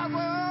gonna rise up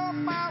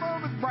out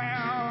of the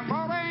ground,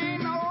 but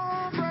ain't no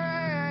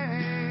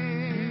grave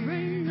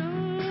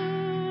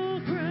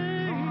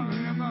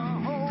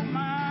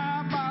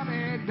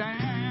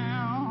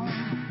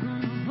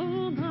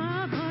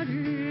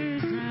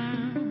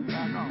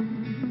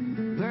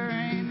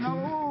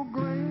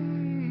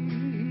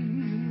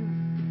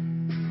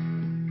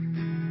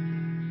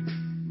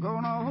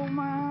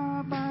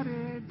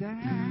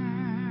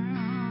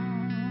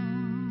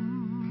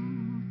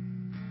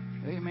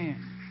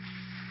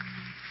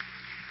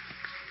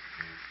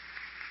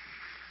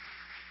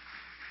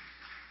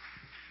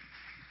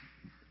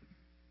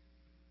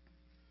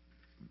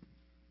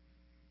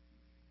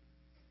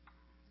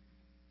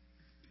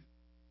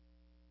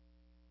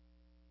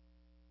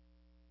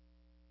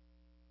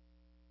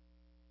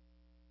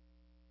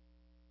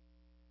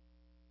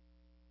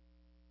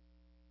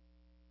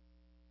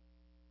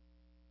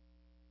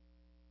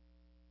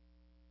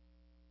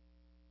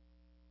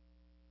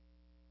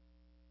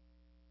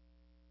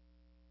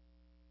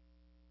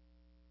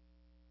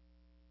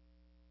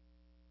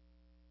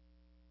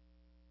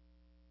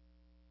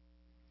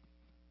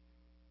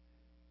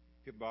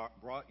If you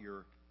brought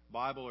your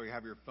Bible or you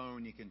have your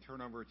phone, you can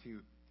turn over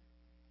to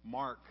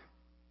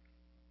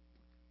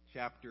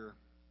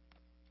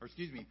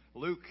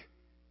Luke.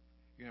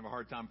 You're going to have a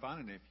hard time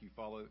finding it if you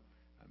follow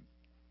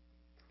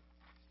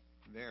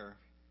there.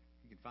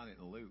 You can find it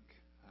in Luke.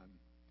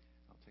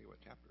 I'll tell you what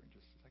chapter in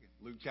just a second.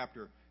 Luke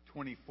chapter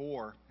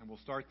 24, and we'll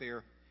start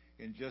there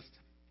in just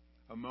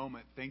a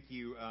moment. Thank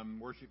you,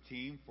 worship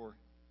team, for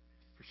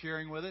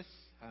sharing with us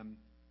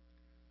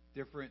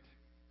different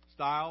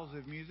styles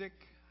of music,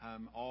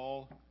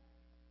 all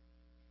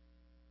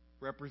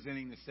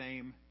representing the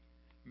same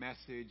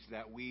message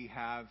that we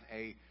have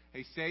a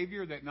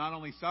Savior that not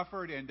only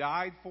suffered and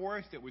died for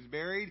us, that was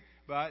buried,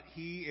 but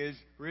He is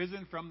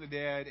risen from the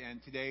dead,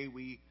 and today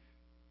we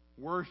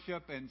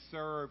worship and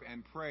serve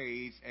and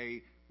praise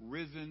a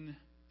risen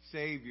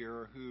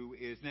Savior who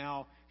is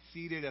now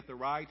seated at the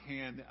right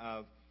hand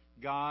of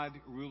God,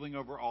 ruling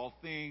over all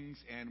things,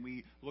 and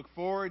we look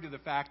forward to the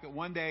fact that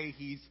one day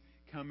He's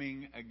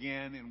coming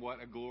again, and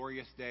what a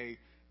glorious day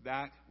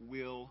that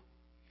will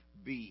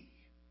be.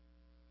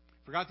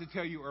 Forgot to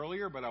tell you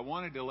earlier, but I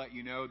wanted to let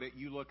you know that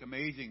you look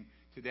amazing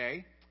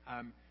today.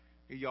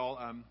 Y'all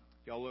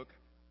look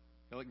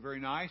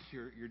very nice.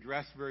 You're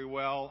dressed very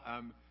well.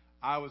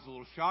 I was a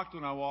little shocked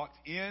when I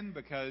walked in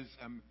because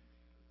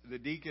the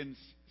deacons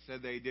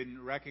said they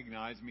didn't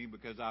recognize me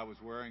because I was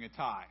wearing a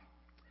tie.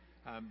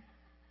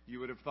 You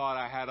would have thought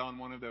I had on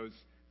one of those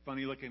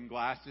funny-looking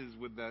glasses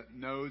with the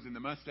nose and the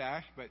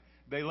mustache, but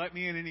they let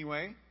me in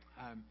anyway.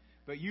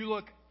 But you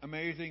look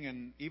amazing,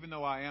 and even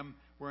though I am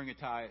wearing a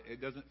tie,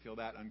 it doesn't feel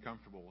that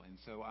uncomfortable, and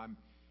so I'm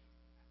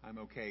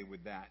okay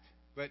with that.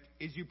 But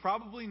as you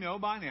probably know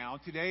by now,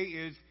 today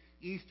is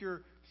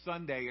Easter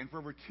Sunday, and for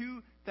over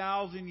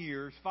 2,000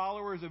 years,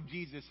 followers of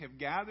Jesus have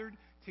gathered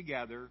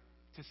together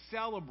to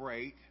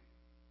celebrate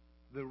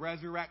the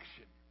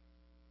resurrection.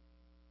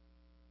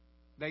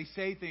 They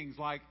say things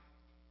like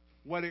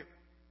what it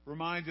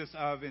reminds us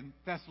of in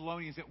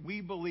Thessalonians, that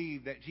we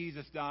believe that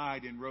Jesus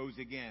died and rose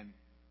again.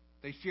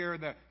 They share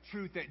the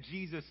truth that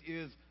Jesus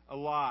is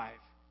alive.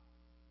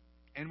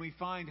 And we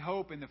find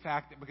hope in the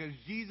fact that because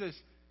Jesus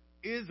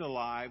is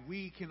alive,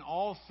 we can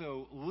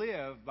also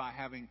live by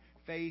having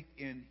faith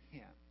in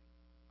Him.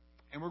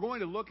 And we're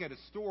going to look at a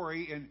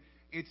story, and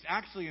it's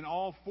actually in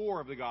all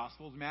four of the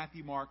Gospels,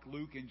 Matthew, Mark,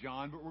 Luke, and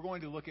John, but we're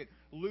going to look at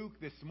Luke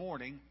this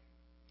morning.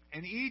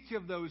 And each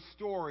of those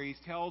stories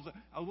tells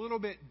a little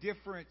bit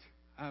different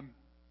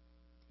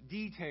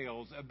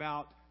details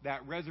about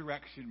that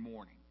resurrection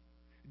morning.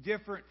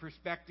 Different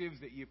perspectives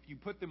that if you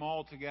put them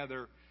all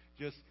together,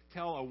 just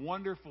tell a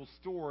wonderful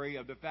story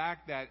of the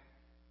fact that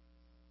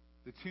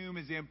the tomb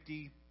is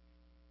empty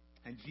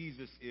and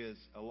Jesus is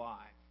alive.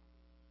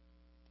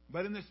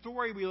 But in the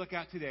story we look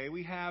at today,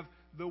 we have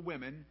the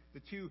women,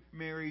 the two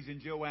Marys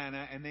and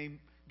Joanna, and they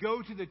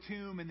go to the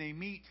tomb and they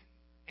meet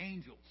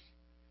angels.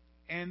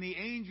 And the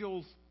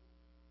angels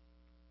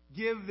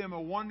give them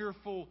a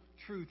wonderful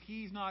truth.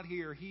 He's not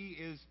here. He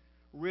is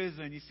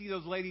risen. You see,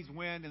 those ladies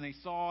went and they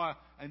saw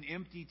an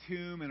empty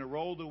tomb and a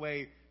rolled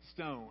away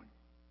stone.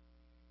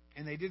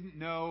 And they didn't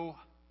know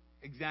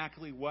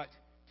exactly what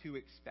to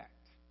expect.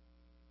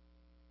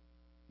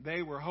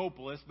 They were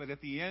hopeless, but at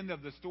the end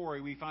of the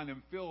story, we find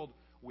them filled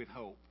with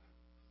hope.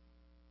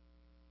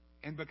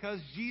 And because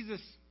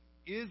Jesus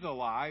is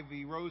alive,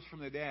 He rose from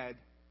the dead,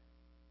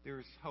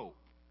 there's hope.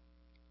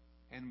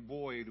 And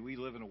boy, do we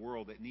live in a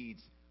world that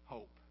needs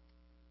hope.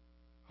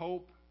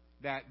 Hope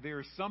that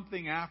there's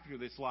something after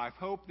this life.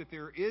 Hope that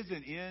there is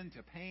an end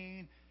to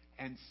pain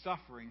and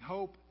suffering.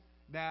 Hope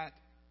that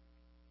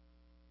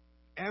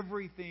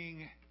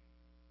everything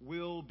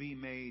will be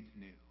made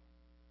new.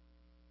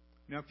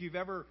 Now, if you've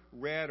ever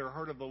read or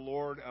heard of the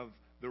Lord of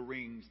the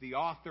Rings, the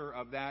author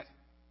of that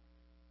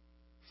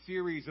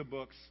series of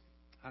books,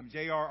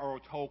 J.R.R.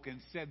 Tolkien,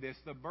 said this: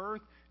 the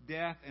birth,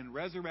 death, and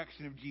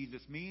resurrection of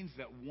Jesus means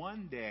that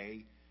one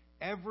day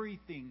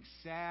everything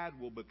sad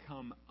will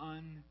become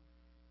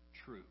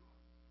untrue.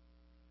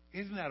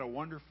 Isn't that a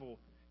wonderful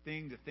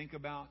thing to think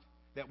about?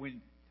 That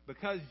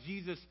because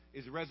Jesus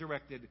is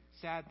resurrected,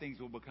 sad things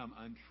will become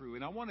untrue.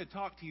 And I want to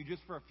talk to you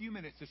just for a few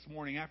minutes this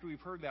morning after we've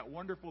heard that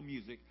wonderful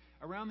music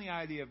around the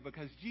idea of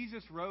because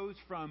Jesus rose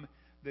from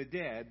the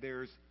dead,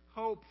 there's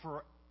hope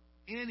for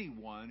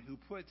anyone who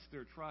puts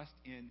their trust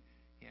in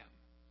Him.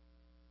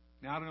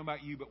 Now, I don't know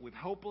about you, but with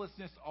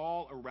hopelessness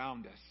all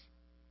around us,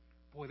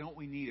 boy, don't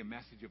we need a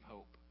message of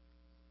hope.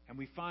 And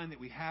we find that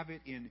we have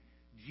it in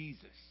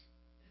Jesus.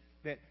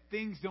 That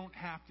things don't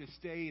have to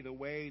stay the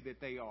way that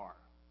they are.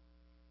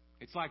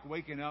 It's like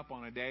waking up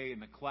on a day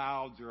and the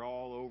clouds are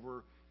all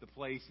over the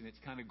place and it's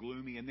kind of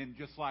gloomy. And then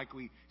just like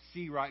we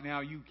see right now,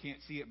 you can't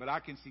see it, but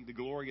I can see the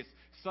glorious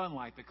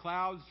sunlight. The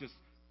clouds just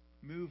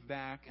move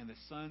back and the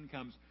sun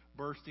comes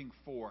bursting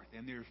forth.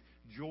 And there's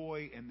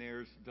joy and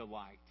there's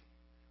delight.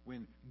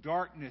 When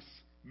darkness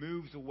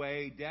moves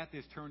away, death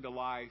is turned to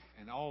life,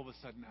 and all of a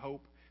sudden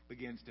hope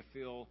begins to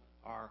fill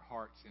our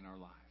hearts and our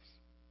lives.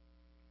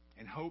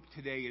 And hope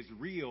today is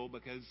real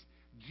because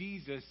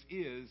Jesus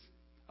is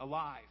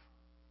alive.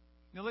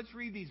 Now let's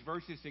read these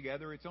verses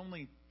together. It's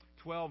only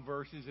 12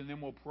 verses, and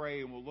then we'll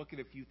pray and we'll look at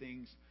a few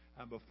things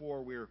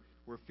before we're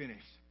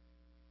finished.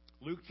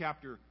 Luke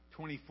chapter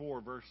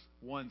 24, verse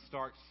 1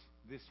 starts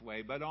this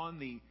way. But on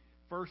the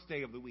first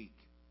day of the week,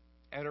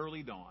 at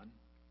early dawn,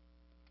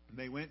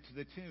 they went to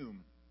the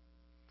tomb,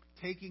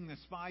 taking the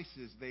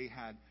spices they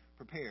had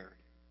prepared.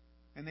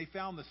 And they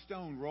found the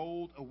stone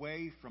rolled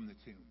away from the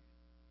tomb.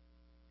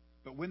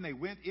 But when they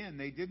went in,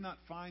 they did not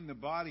find the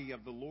body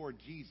of the Lord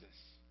Jesus.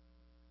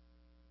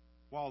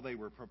 While they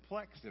were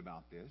perplexed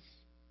about this,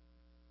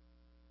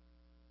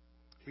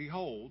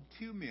 behold,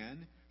 two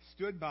men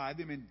stood by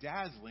them in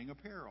dazzling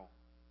apparel.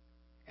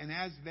 And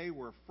as they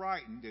were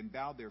frightened and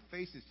bowed their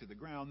faces to the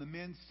ground, the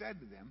men said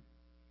to them,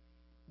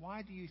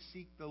 "Why do you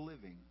seek the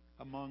living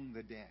among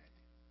the dead?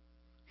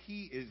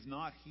 He is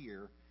not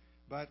here,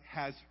 but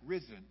has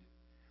risen.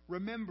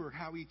 Remember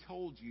how he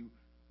told you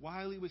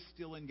while he was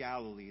still in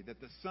Galilee that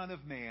the Son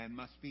of Man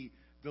must be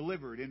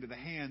delivered into the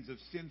hands of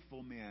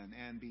sinful men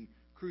and be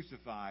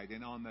crucified,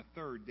 and on the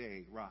third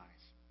day rise."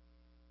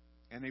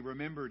 And they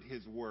remembered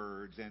his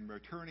words, and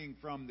returning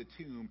from the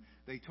tomb,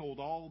 they told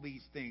all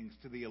these things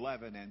to the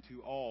 11 and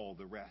to all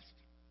the rest.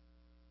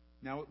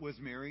 Now it was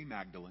Mary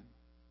Magdalene,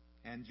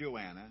 and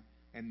Joanna,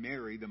 and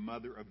Mary the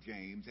mother of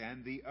James,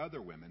 and the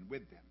other women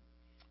with them,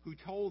 who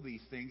told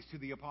these things to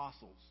the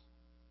apostles.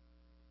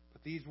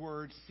 But these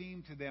words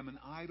seemed to them an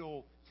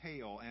idle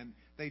tale, and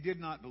they did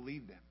not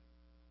believe them.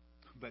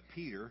 But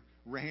Peter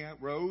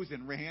rose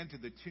and ran to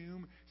the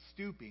tomb,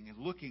 stooping and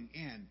looking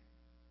in.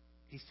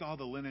 He saw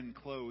the linen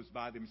clothes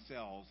by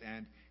themselves,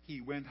 and he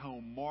went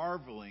home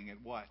marveling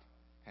at what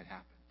had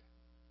happened.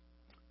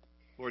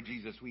 Lord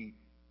Jesus, we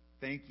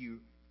thank you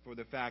for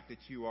the fact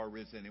that you are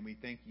risen, and we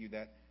thank you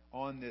that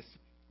on this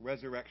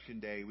resurrection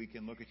day we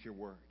can look at your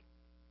word.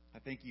 I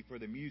thank you for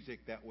the music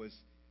that was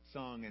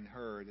sung and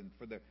heard, and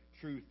for the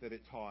truth that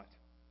it taught.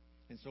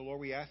 And so, Lord,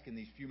 we ask in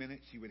these few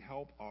minutes you would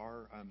help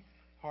our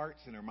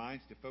hearts and our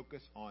minds to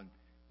focus on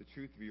the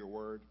truth of your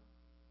word.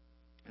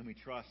 And we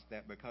trust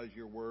that because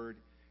your word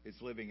is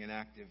living and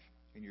active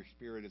and your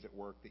spirit is at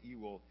work, that you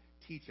will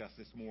teach us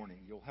this morning.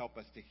 You'll help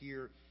us to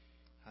hear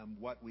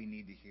what we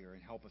need to hear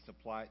and help us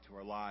apply it to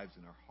our lives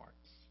and our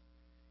hearts.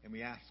 And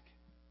we ask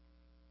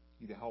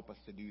you to help us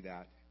to do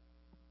that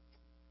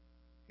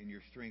in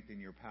your strength and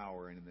your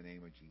power, and in the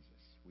name of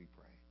Jesus, we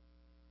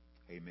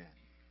pray. Amen.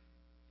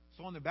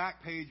 So on the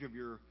back page of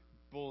your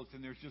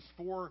bulletin, there's just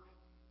 4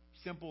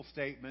 simple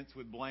statements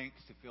with blanks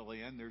to fill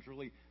in. There's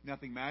really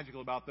nothing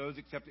magical about those,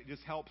 except it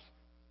just helps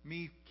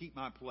me keep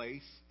my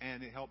place,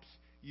 and it helps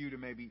you to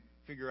maybe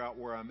figure out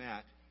where I'm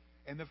at.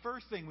 And the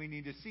first thing we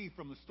need to see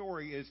from the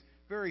story is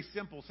very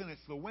simple sentence.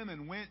 The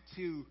women went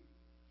to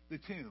the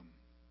tomb.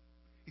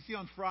 You see,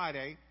 on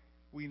Friday,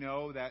 we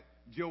know that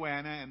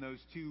Joanna and those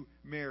 2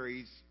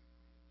 Marys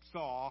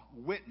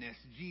witnessed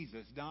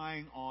Jesus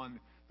dying on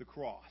the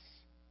cross.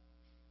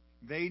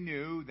 They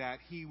knew that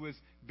he was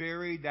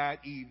buried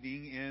that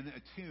evening in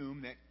a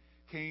tomb that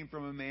came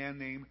from a man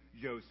named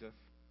Joseph.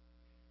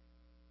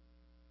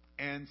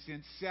 And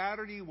since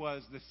Saturday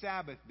was the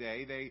Sabbath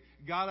day, they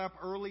got up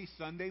early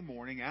Sunday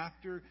morning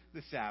after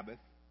the Sabbath,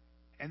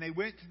 and they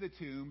went to the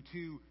tomb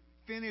to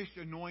finish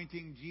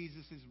anointing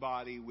Jesus'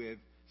 body with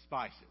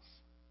spices.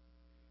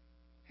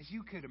 As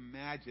you could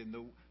imagine,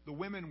 the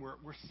women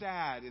were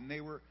sad, and they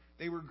were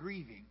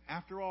grieving.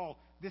 After all,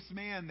 this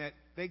man that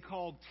they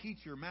called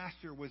teacher,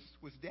 master, was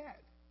dead.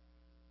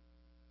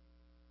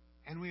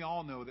 And we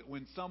all know that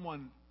when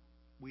someone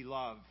we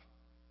love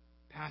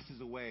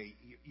passes away,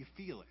 you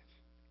feel it.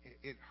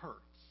 It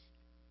hurts.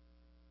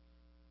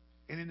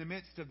 And in the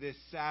midst of this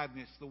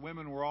sadness, the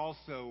women were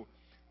also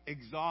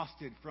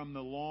exhausted from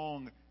the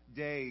long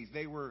days.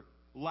 They were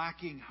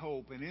lacking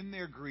hope. And in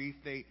their grief,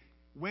 they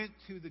went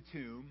to the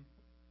tomb,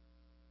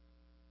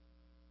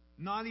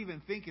 not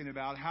even thinking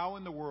about how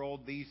in the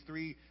world these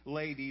 3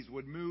 ladies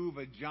would move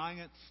a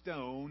giant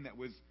stone that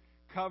was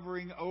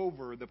covering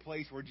over the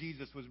place where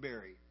Jesus was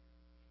buried.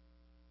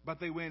 But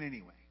they went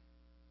anyway.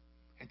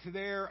 And to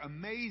their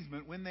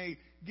amazement, when they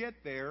get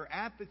there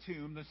at the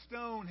tomb, the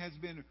stone has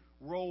been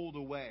rolled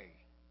away.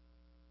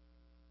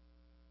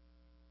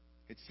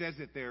 It says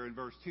it there in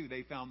verse 2.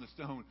 They found the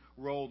stone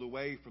rolled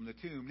away from the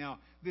tomb. Now,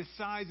 the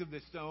size of the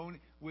stone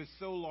was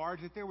so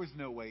large that there was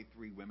no way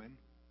 3 women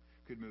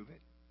could move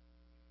it.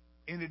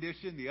 In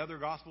addition, the other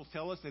Gospels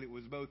tell us that it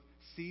was both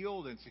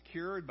sealed and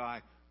secured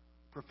by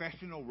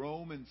professional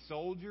Roman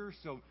soldiers,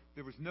 so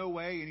there was no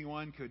way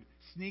anyone could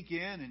sneak in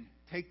and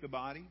take the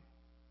body.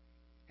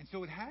 And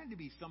so it had to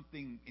be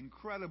something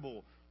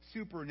incredible,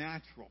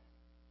 supernatural.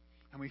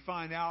 And we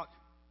find out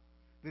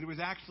that it was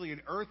actually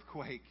an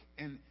earthquake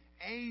and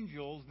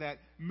angels that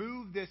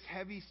moved this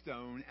heavy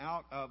stone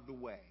out of the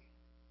way.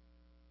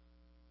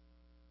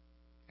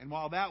 And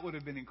while that would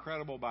have been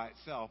incredible by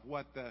itself,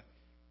 what the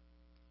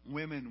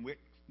women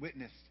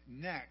witnessed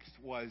next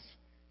was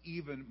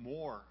even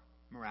more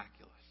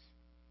miraculous.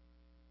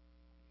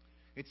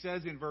 It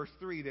says in verse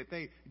 3 that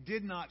they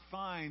did not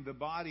find the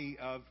body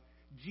of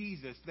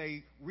Jesus.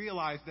 They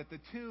realized that the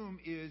tomb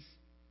is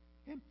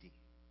empty.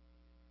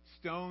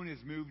 Stone is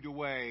moved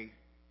away.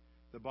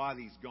 The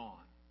body's gone.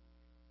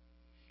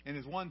 And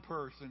as one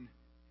person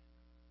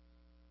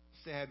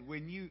said,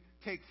 when you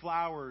take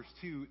flowers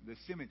to the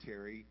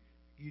cemetery,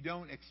 you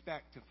don't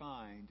expect to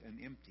find an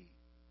empty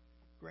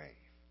grave.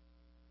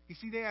 You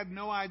see, they had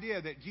no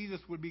idea that Jesus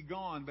would be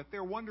gone, but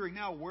they're wondering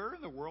now, where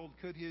in the world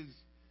could his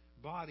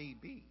body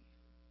be?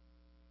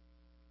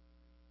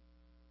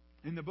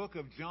 In the book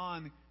of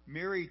John,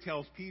 Mary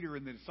tells Peter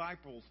and the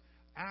disciples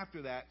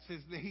after that, says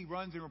that he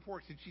runs and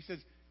reports, and she says,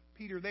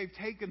 Peter, they've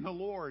taken the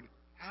Lord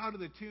out of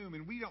the tomb,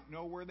 and we don't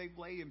know where they've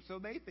laid him. So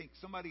they think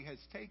somebody has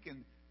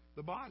taken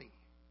the body.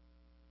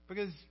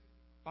 Because,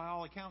 by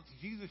all accounts,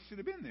 Jesus should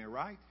have been there,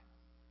 right?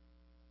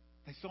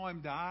 They saw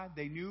him die.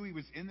 They knew he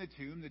was in the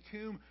tomb. The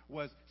tomb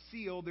was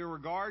sealed. There were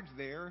guards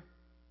there.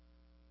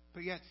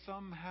 But yet,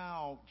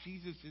 somehow,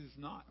 Jesus is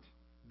not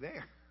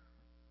there.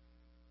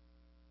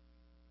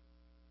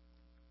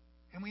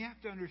 And we have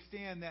to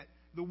understand that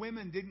the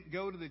women didn't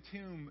go to the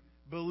tomb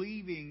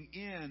believing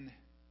in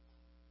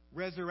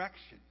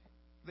resurrection.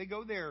 They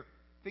go there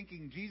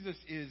thinking Jesus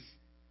is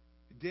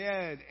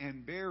dead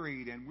and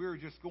buried, and we're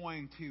just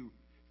going to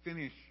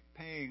finish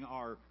paying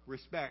our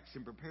respects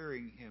and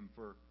preparing him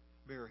for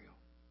burial.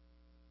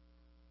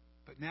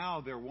 But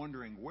now they're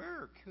wondering,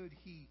 where could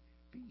he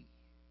be?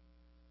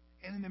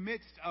 And in the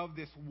midst of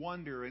this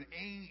wonder,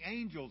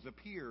 angels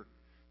appear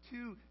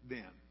to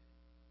them.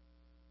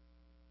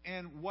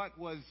 And what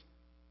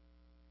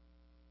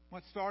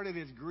started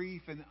as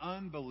grief and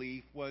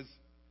unbelief was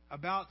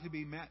about to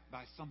be met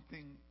by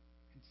something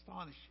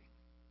astonishing.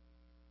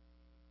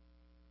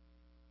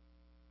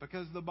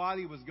 Because the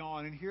body was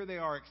gone, and here they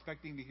are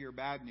expecting to hear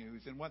bad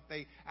news, and what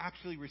they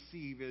actually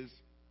receive is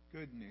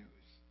good news.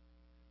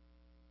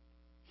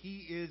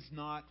 He is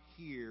not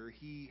here.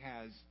 He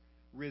has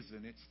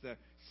risen. It's the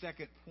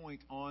second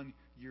point on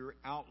your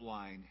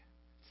outline.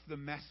 It's the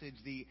message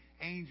the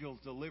angels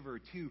deliver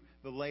to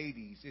the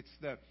ladies. It's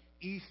the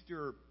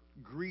Easter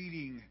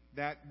greeting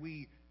that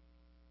we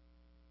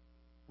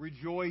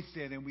rejoice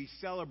in and we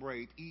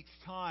celebrate each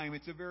time.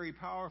 It's a very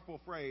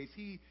powerful phrase.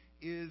 He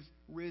is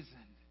risen.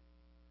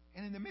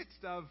 And in the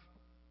midst of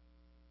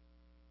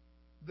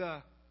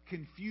the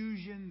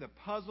confusion, the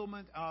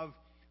puzzlement of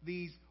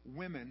these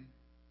women,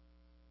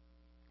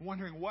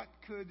 wondering what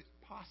could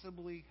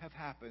possibly have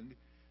happened,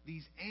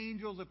 these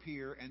angels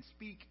appear and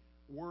speak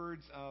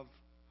words of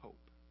hope.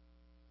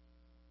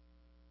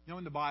 You know,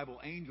 in the Bible,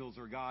 angels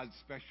are God's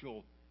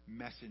special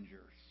messengers.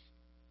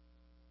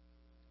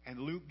 And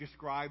Luke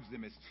describes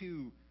them as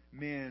two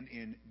men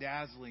in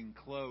dazzling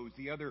clothes.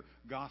 The other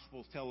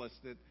Gospels tell us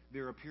that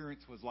their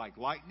appearance was like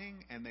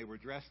lightning and they were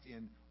dressed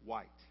in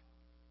white.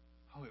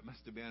 Oh, it must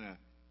have been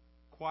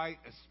quite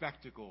a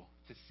spectacle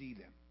to see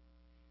them.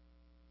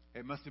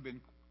 It must have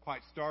been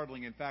quite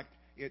startling. In fact,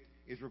 it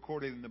is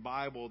recorded in the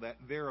Bible that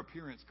their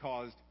appearance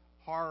caused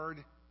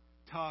hard,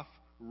 tough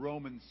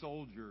Roman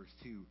soldiers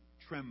to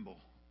tremble.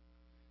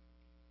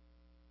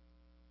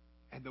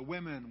 And the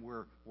women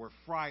were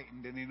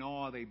frightened, and in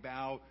awe they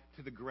bow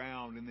to the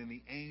ground. And then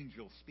the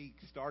angel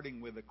speaks,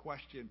 starting with a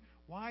question,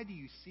 why do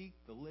you seek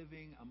the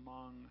living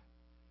among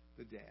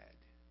the dead?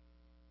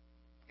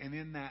 And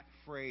in that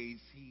phrase,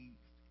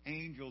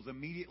 angels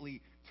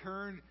immediately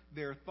turn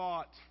their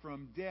thoughts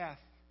from death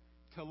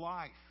to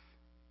life.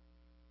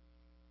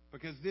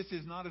 Because this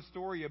is not a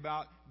story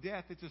about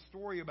death, it's a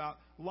story about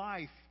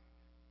life.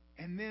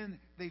 And then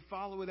they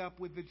follow it up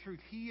with the truth.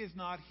 He is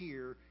not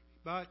here,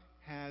 but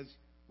has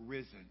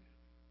risen.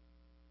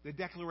 The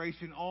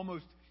declaration,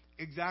 almost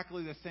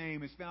exactly the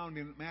same, is found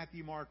in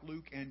Matthew, Mark,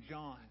 Luke, and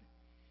John,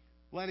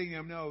 letting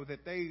them know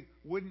that they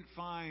wouldn't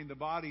find the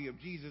body of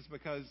Jesus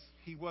because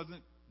he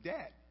wasn't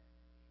dead.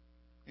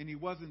 And he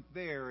wasn't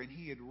there, and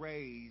he had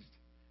raised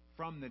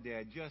from the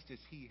dead, just as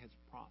he has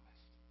promised.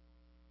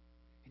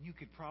 And you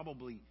could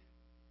probably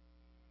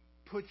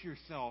put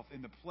yourself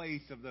in the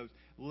place of those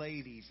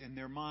ladies, and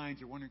their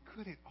minds are wondering,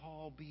 could it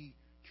all be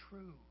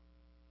true?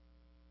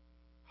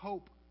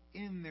 Hope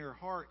in their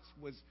hearts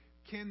was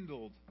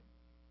kindled.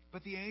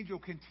 But the angel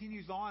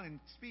continues on and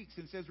speaks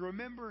and says,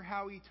 remember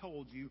how he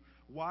told you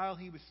while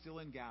he was still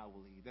in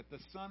Galilee that the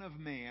Son of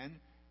Man,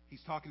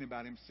 he's talking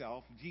about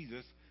himself,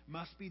 Jesus,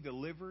 must be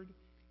delivered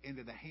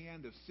into the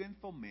hand of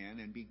sinful men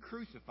and be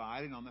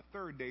crucified and on the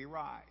third day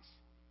rise.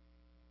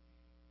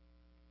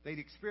 They'd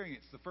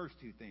experienced the first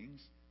two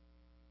things.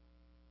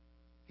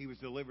 He was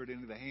delivered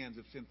into the hands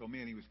of sinful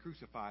men. He was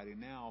crucified, and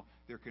now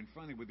they're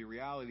confronted with the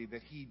reality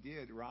that he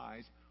did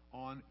rise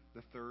on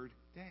the third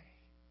day.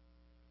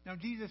 Now,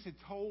 Jesus had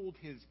told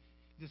his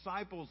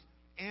disciples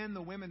and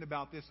the women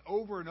about this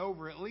over and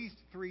over, at least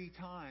 3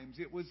 times.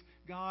 It was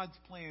God's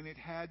plan. It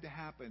had to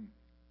happen.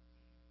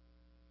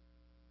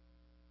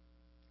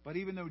 But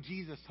even though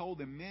Jesus told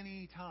them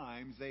many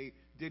times, they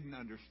didn't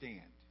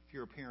understand. If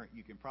you're a parent,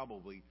 you can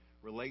probably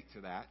relate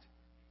to that.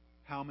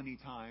 How many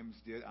times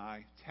did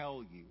I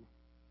tell you?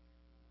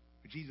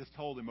 Jesus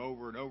told them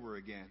over and over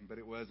again, but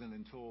it wasn't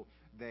until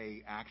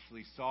they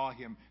actually saw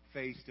him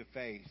face to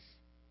face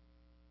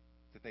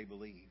that they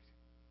believed.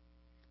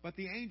 But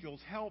the angels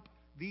help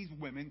these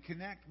women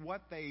connect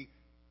what they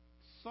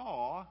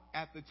saw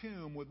at the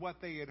tomb with what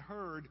they had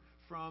heard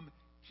from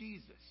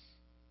Jesus.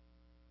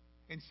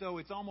 And so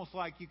it's almost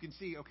like you can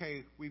see,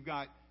 okay, we've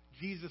got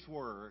Jesus'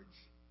 words,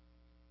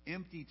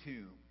 empty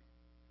tomb,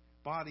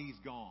 body's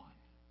gone.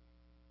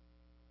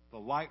 The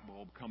light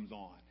bulb comes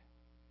on.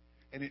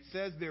 And it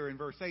says there in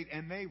verse 8,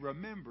 and they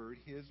remembered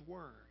his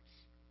words.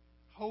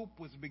 Hope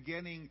was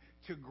beginning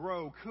to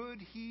grow. Could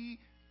he,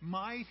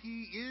 might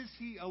he, is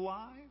he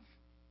alive?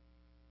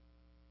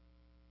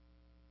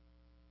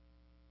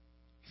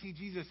 See,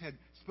 Jesus had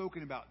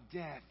spoken about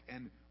death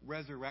and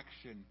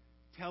resurrection,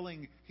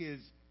 telling his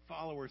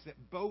followers that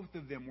both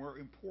of them were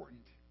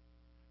important,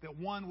 that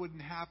one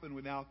wouldn't happen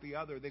without the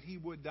other, that he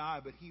would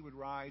die, but he would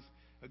rise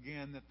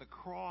again, that the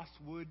cross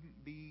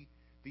wouldn't be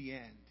the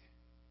end.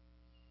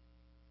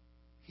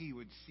 He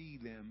would see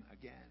them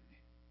again.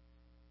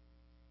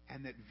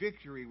 And that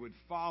victory would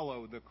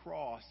follow the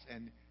cross,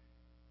 and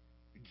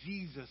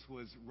Jesus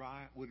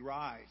would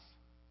rise.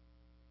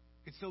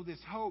 And so this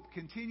hope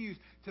continues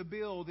to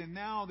build, and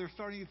now they're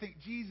starting to think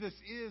Jesus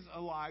is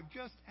alive,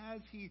 just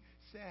as he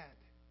said.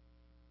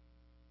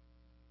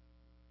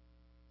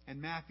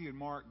 And Matthew and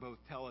Mark both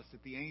tell us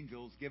that the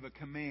angels give a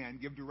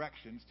command, give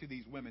directions to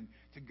these women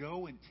to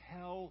go and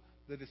tell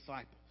the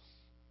disciples.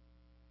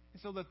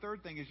 And so the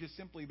third thing is just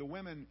simply the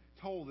women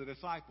told the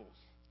disciples.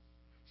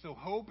 So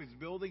hope is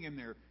building in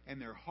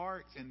their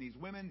hearts, and these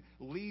women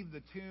leave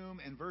the tomb,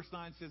 and verse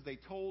 9 says they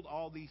told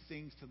all these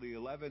things to the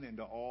 11 and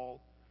to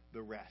all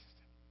the rest.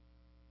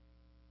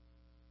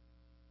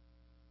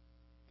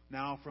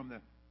 Now, from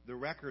the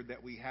record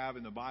that we have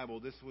in the Bible,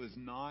 this was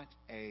not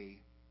a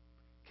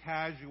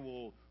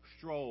casual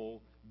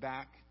stroll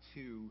back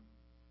to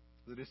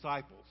the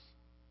disciples.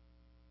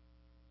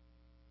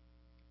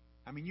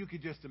 I mean, you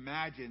could just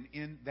imagine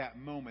in that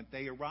moment,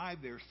 they arrive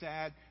there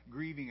sad,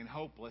 grieving, and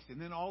hopeless, and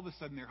then all of a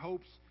sudden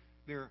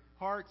their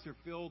hearts are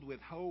filled with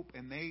hope,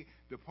 and they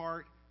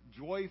depart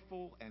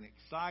joyful and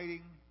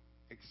exciting,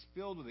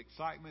 filled with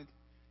excitement,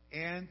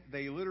 and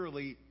they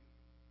literally,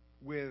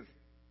 with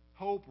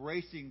hope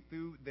racing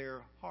through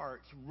their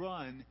hearts,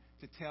 run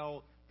to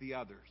tell the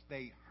others.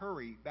 They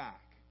hurry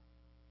back.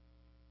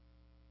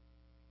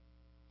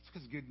 It's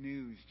because good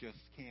news just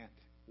can't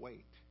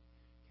wait,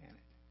 can it?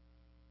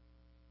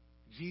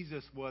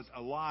 Jesus was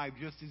alive,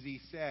 just as he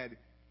said,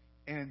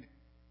 and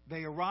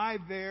they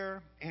arrive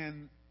there,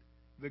 and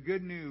the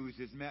good news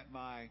is met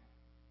by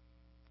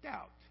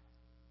doubt.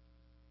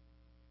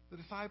 The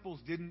disciples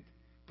didn't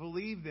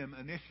believe them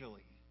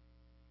initially.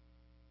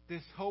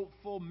 This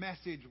hopeful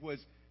message was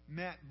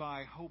met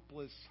by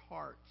hopeless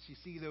hearts. You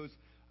see, those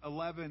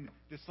 11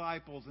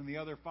 disciples and the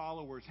other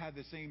followers had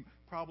the same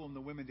problem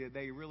the women did.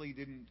 They really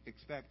didn't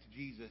expect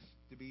Jesus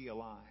to be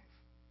alive.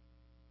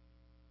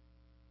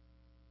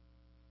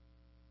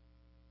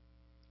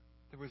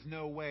 There was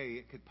no way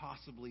it could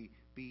possibly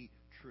be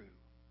true.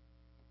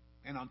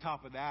 And on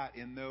top of that,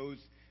 in those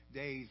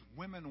days,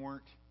 women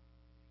weren't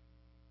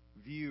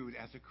viewed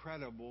as a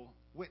credible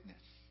witness.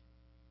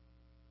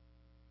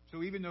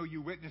 So even though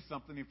you witnessed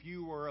something, if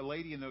you were a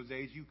lady in those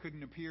days, you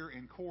couldn't appear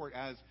in court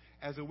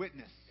as a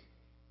witness.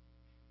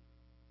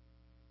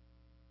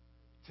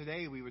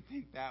 Today, we would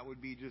think that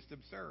would be just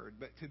absurd.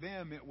 But to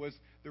them, it was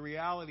the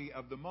reality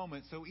of the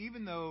moment. So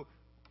even though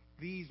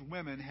these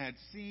women had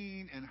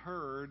seen and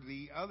heard,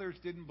 the others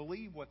didn't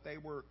believe what they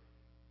were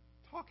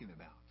talking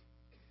about.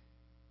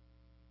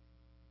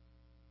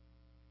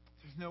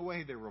 There's no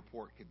way their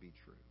report could be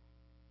true.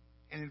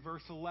 And in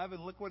verse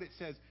 11, look what it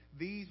says.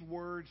 These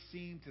words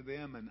seemed to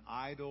them an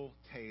idle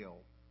tale,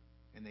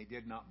 and they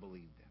did not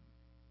believe them.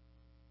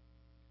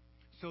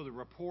 So the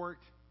report,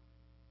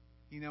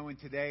 in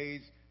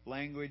today's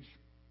language,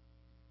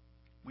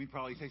 we'd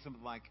probably say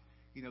something like,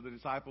 the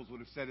disciples would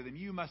have said to them,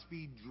 "You must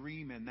be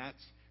dreaming.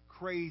 That's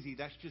crazy.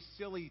 That's just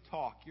silly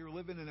talk. You're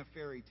living in a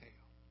fairy tale."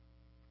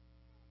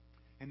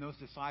 And those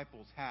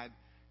disciples had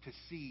to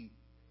see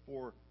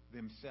for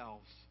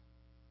themselves.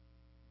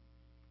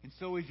 And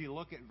so as you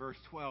look at verse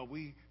 12,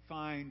 we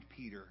find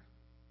Peter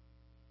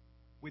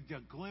with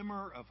a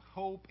glimmer of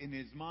hope in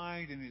his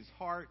mind and his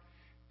heart.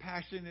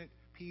 Passionate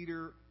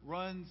Peter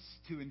runs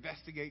to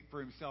investigate for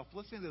himself.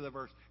 Listen to the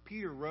verse.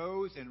 Peter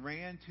rose and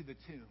ran to the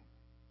tomb.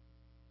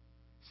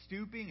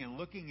 Stooping and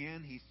looking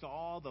in, he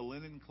saw the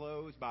linen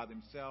clothes by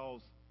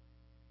themselves,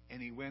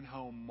 and he went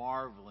home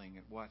marveling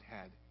at what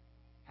had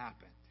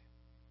happened.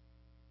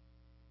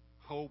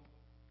 Hope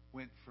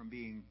went from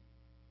being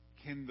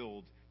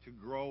kindled to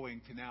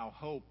growing to now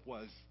hope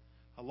was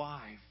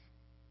alive.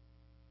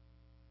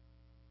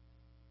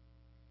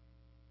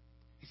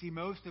 You see,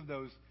 most of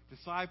those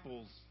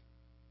disciples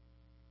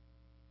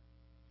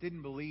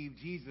didn't believe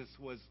Jesus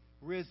was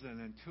risen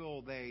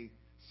until they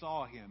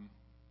saw him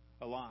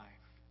alive.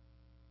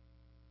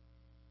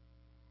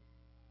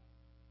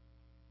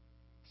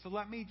 So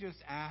let me just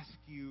ask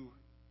you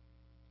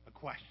a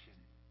question.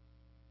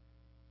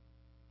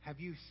 Have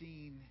you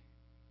seen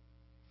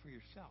for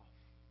yourself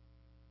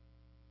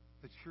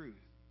the truth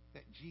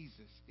that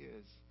Jesus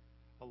is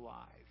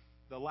alive?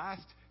 The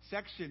last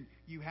section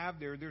you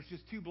have there's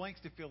just 2 blanks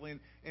to fill in,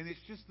 and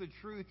it's just the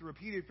truth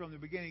repeated from the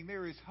beginning.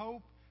 There is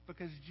hope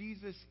because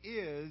Jesus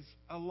is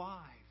alive.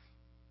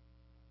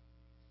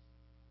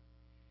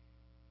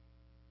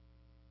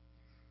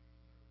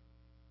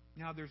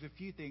 Now, there's a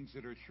few things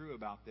that are true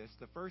about this.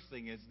 The first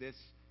thing is this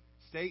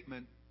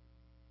statement,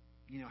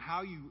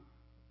 how you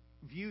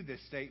view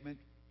this statement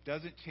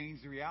doesn't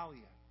change the reality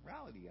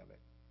of it.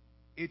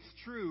 It's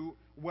true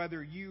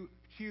whether you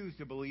choose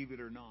to believe it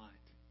or not.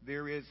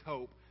 There is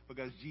hope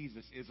because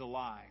Jesus is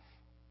alive.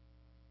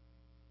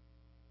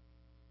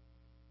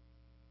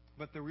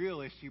 But the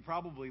real issue,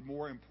 probably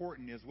more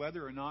important, is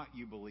whether or not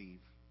you believe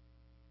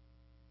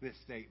this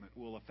statement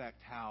will affect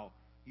how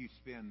you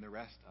spend the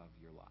rest of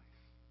your life.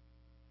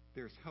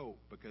 There's hope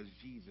because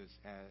Jesus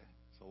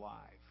is alive.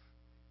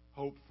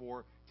 Hope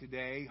for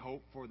today,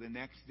 hope for the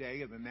next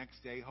day, and the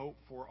next day, hope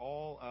for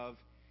all of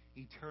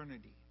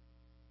eternity.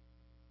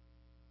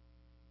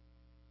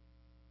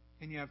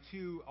 And you have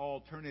two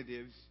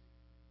alternatives.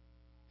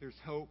 There's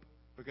hope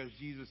because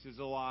Jesus is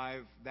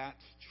alive.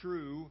 That's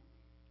true.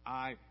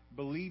 I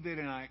believe it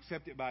and I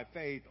accept it by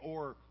faith.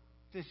 Or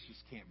this just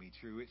can't be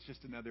true. It's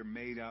just another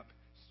made-up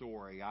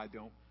story. I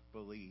don't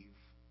believe.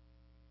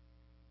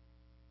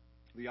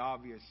 The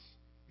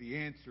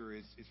answer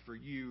is for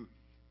you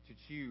to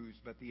choose,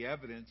 but the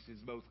evidence is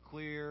both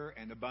clear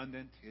and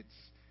abundant.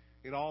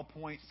 It all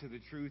points to the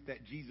truth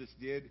that Jesus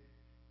did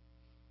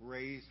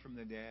raise from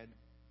the dead.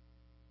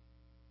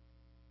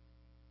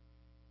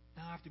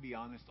 Now, I have to be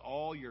honest,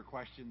 all your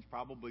questions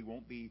probably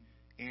won't be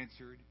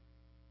answered.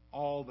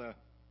 All the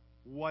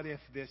what if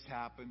this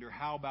happened, or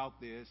how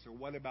about this, or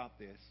what about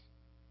this.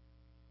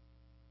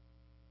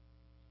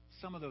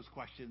 Some of those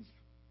questions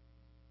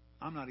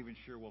I'm not even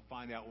sure we'll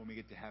find out when we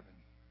get to heaven.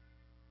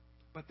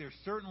 But there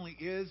certainly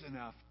is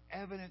enough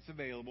evidence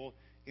available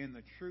in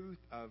the truth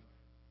of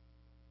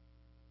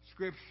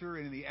Scripture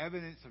and in the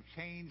evidence of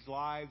changed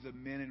lives of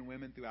men and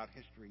women throughout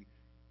history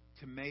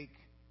to make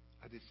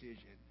a decision.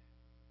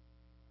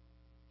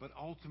 But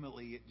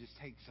ultimately, it just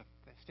takes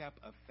a step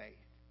of faith.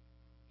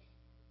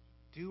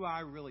 Do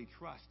I really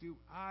trust? Do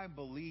I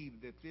believe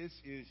that this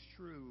is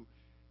true?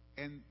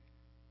 And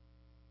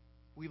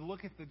we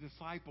look at the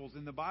disciples,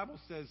 and the Bible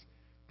says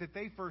that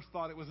they first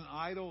thought it was an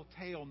idle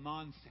tale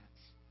nonsense.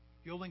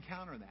 You'll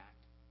encounter that.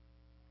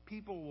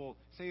 People will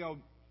say, oh,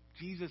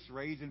 Jesus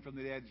raising from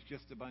the dead is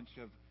just a bunch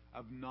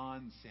of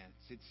nonsense.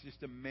 It's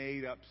just a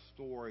made-up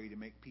story to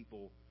make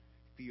people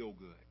feel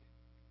good.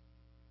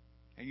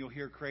 And you'll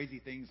hear crazy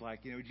things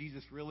like,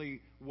 Jesus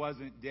really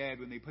wasn't dead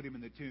when they put him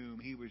in the tomb.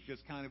 He was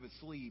just kind of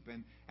asleep.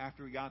 And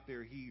after he got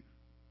there, he,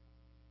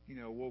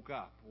 woke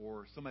up.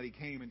 Or somebody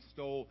came and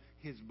stole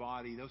his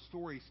body. Those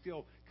stories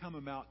still come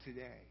about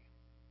today.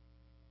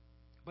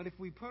 But if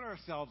we put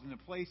ourselves in the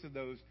place of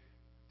those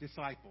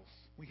disciples,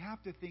 we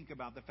have to think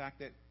about the fact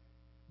that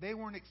they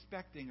weren't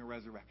expecting a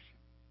resurrection.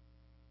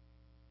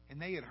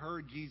 And they had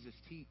heard Jesus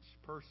teach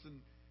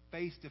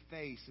face to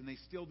face, and they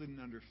still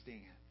didn't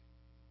understand.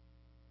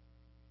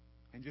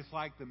 And just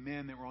like the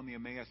men that were on the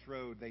Emmaus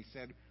Road, they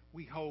said,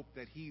 we hoped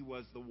that he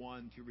was the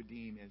one to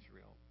redeem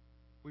Israel.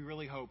 We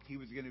really hoped he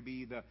was going to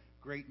be the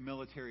great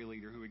military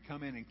leader who would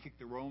come in and kick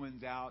the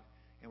Romans out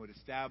and would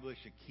establish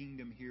a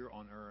kingdom here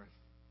on earth.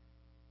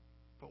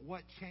 But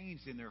what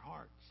changed in their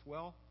hearts?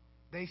 Well,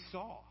 they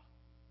saw.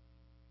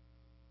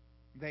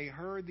 They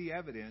heard the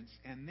evidence,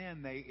 and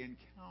then they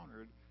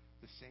encountered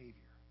the Savior.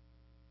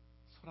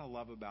 That's what I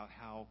love about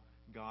how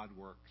God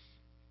works.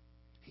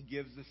 He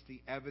gives us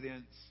the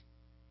evidence.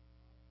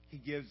 He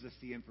gives us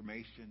the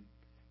information.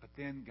 But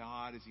then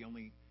God is the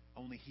only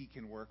He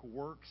can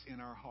works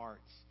in our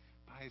hearts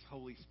by His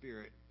Holy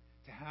Spirit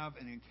to have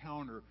an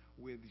encounter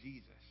with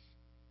Jesus.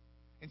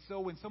 And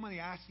so when somebody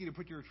asks you to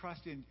put your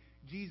trust in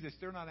Jesus,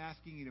 they're not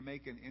asking you to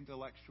make an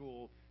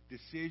intellectual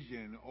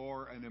decision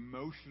or an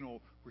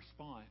emotional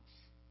response.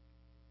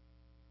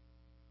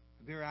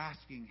 They're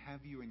asking,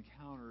 have you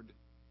encountered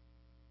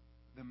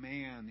the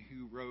man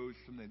who rose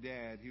from the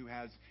dead, who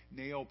has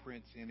nail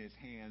prints in his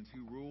hands,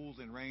 who rules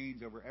and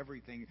reigns over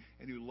everything,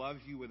 and who loves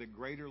you with a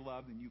greater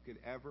love than you could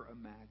ever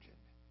imagine?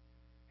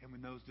 And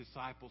when those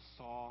disciples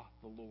saw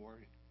the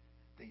Lord,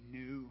 they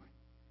knew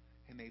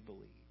and they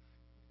believed.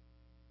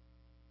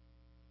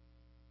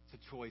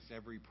 It's a choice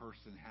every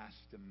person has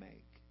to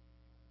make.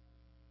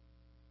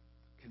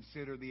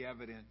 Consider the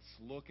evidence.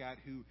 Look at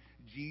who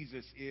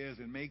Jesus is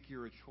and make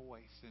your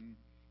choice. And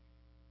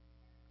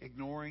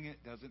ignoring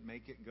it doesn't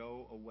make it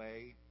go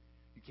away.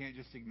 You can't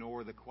just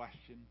ignore the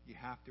question. You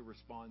have to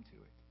respond to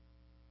it.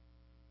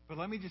 But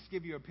let me just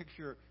give you a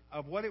picture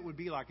of what it would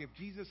be like if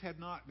Jesus had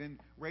not been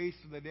raised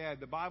from the dead.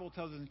 The Bible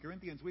tells us in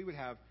Corinthians we would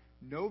have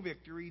no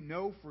victory,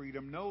 no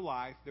freedom, no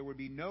life. There would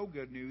be no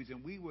good news,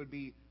 and we would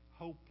be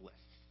hopeless.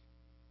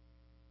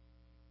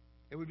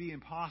 It would be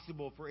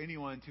impossible for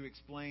anyone to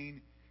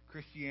explain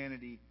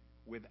Christianity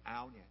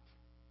without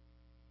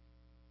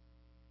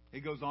it. It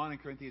goes on in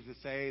Corinthians to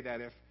say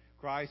that if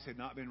Christ had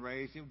not been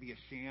raised, it would be a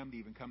sham to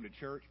even come to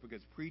church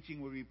because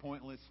preaching would be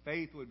pointless,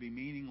 faith would be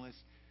meaningless,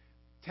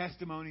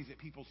 testimonies that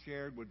people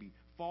shared would be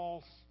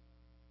false,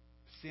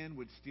 sin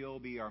would still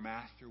be our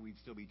master, we'd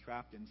still be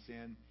trapped in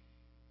sin,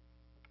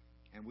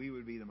 and we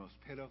would be the most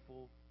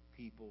pitiful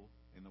people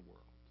in the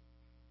world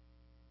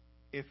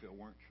if it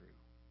weren't true.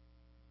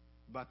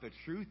 But the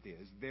truth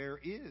is, there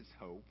is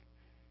hope.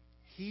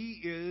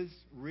 He is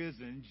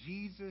risen.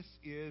 Jesus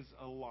is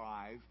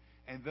alive.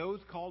 And those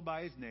called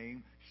by His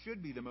name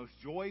should be the most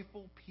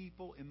joyful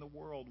people in the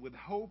world, with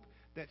hope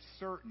that's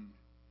certain,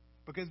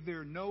 because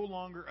they're no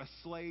longer a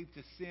slave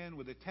to sin,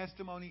 with a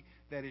testimony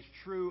that is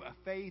true, a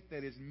faith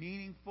that is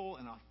meaningful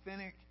and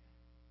authentic,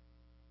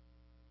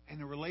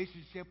 and a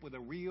relationship with a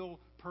real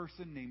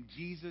person named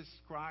Jesus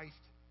Christ.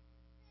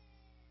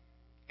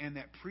 And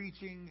that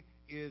preaching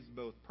is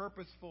both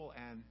purposeful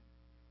and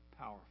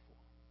powerful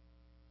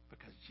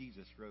because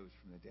Jesus rose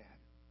from the dead.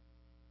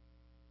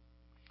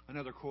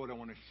 Another quote I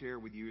want to share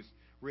with you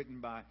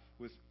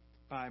was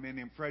by a man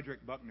named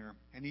Frederick Buechner,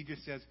 and he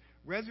just says,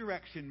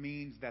 "Resurrection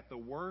means that the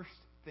worst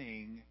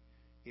thing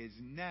is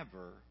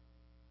never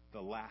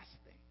the last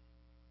thing."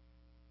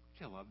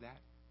 Don't you love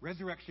that?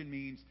 Resurrection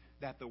means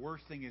that the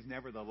worst thing is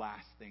never the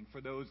last thing.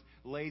 For those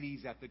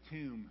ladies at the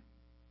tomb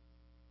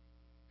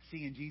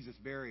seeing Jesus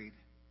buried,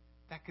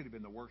 that could have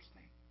been the worst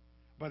thing.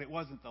 But it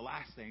wasn't the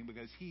last thing,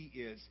 because He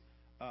is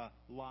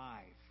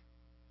alive.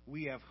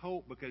 We have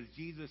hope because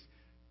Jesus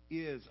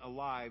is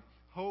alive.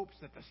 Hopes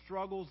that the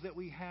struggles that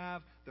we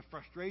have, the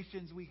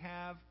frustrations we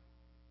have,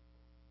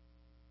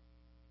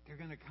 they're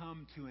going to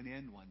come to an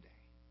end one day.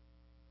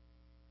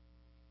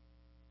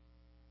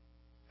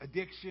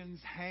 Addictions,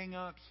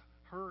 hang-ups,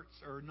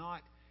 hurts are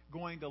not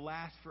going to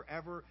last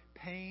forever.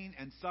 Pain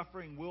and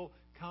suffering will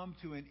come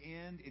to an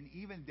end, and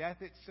even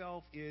death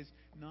itself is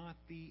not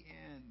the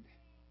end.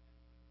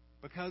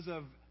 Because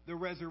of the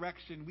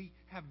resurrection, we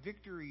have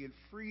victory and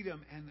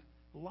freedom and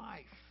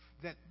life.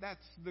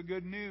 That's the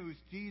good news.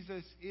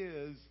 Jesus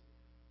is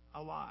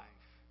alive.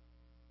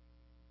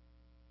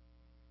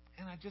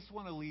 And I just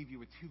want to leave you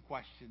with two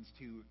questions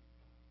to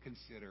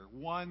consider.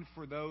 One,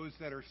 for those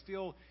that are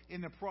still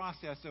in the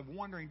process of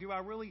wondering, do I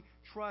really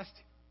trust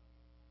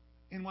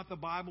in what the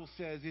Bible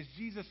says? Is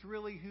Jesus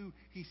really who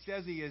He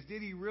says He is?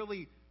 Did He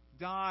really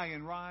die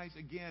and rise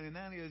again? And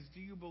that is,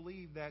 do you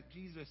believe that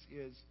Jesus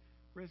is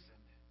risen?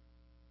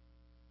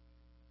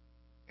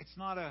 It's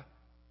not a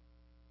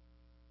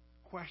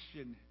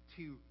question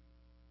to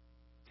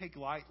take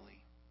lightly,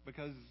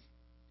 because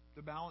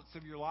the balance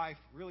of your life,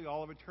 really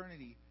all of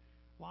eternity,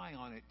 lie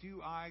on it.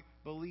 Do I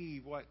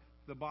believe what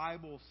the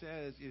Bible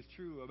says is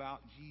true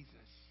about Jesus?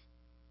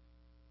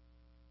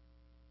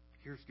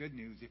 Here's good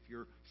news. If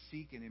you're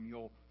seeking Him,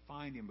 you'll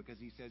find Him, because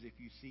He says, if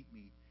you seek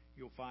Me,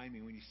 you'll find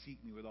Me when you seek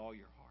Me with all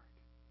your heart.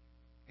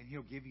 And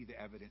He'll give you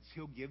the evidence.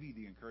 He'll give you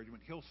the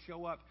encouragement. He'll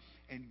show up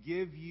and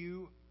give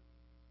you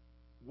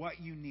what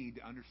you need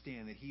to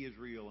understand that He is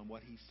real and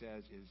what He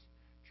says is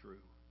true.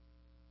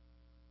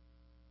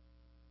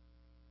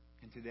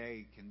 And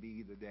today can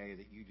be the day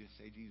that you just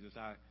say, Jesus,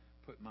 I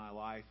put my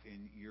life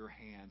in Your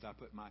hands. I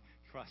put my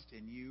trust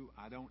in You.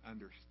 I don't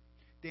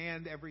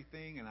understand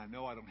everything, and I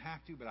know I don't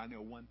have to, but I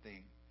know one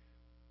thing,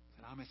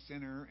 that I'm a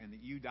sinner and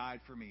that You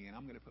died for me, and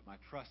I'm going to put my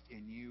trust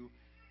in You,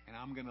 and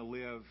I'm going to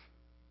live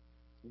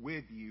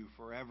with You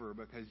forever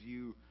because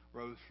You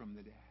rose from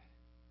the dead.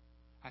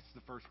 That's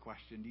the first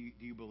question.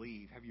 Do you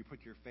believe? Have you put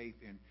your faith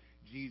in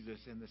Jesus?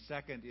 And the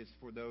second is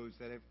for those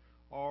that have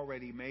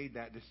already made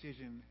that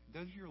decision.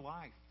 Does your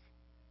life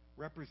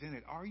represent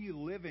it? Are you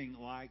living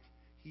like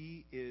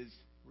He is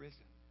risen?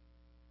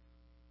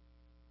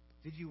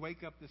 Did you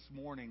wake up this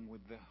morning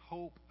with the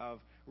hope of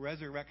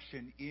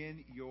resurrection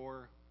in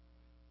your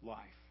life?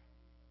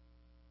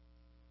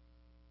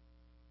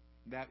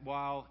 That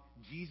while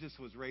Jesus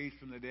was raised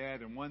from the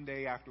dead, and one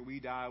day after we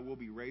die, we'll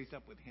be raised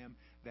up with Him,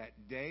 that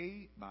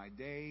day by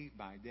day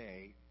by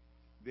day,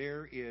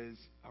 there is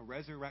a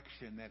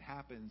resurrection that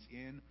happens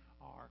in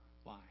our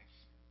lives.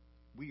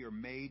 We are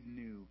made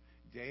new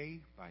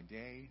day by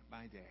day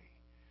by day,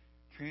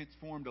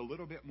 transformed a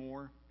little bit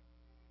more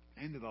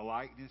into the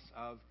likeness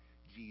of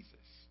Jesus.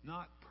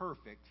 Not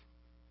perfect,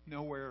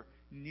 nowhere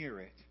near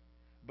it,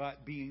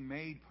 but being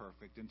made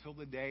perfect until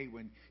the day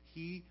when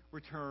He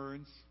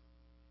returns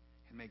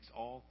and makes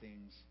all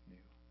things new.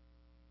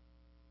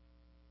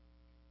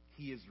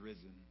 He is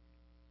risen.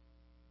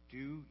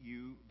 Do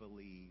you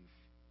believe?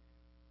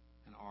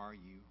 And are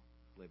you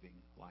living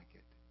like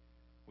it?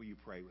 Will you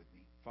pray with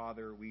me?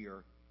 Father, we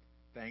are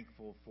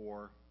thankful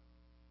for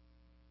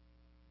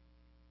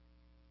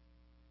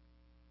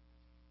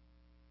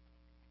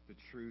the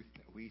truth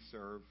that we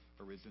serve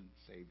a risen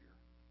Savior.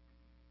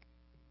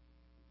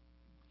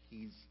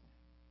 He's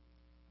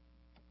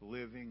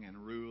living and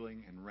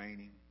ruling and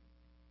reigning.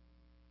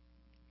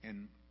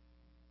 And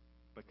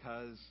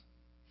because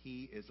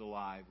He is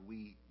alive,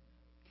 we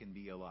can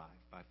be alive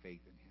by faith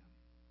in Him.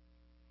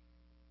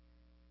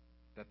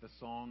 That the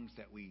songs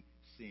that we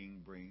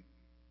sing bring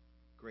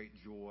great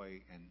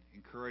joy and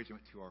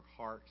encouragement to our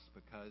hearts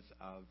because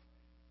of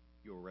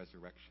Your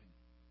resurrection.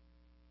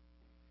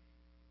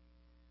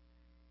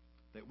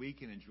 That we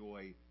can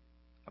enjoy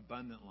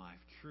abundant life,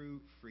 true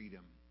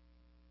freedom,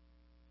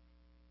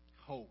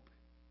 hope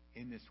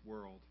in this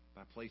world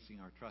by placing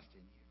our trust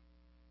in You.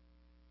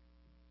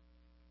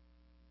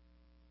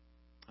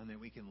 And that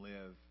we can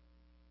live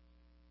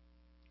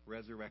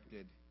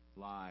resurrected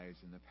lives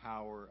in the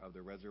power of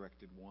the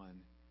resurrected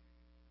One,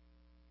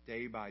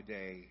 day by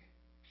day,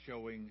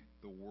 showing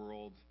the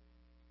world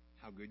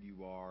how good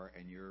you are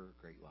and your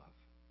great love.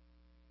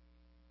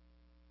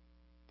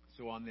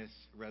 So on this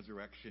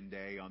Resurrection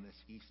Day, on this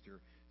Easter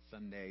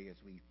Sunday, as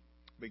we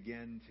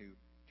begin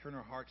to turn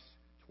our hearts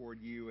toward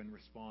you and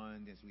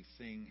respond as we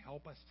sing,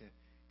 help us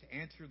to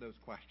answer those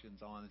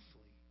questions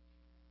honestly.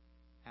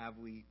 Have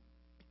we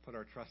put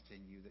our trust in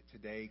you that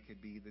today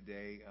could be the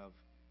day of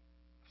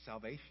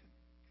salvation,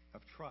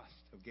 of trust,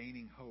 of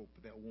gaining hope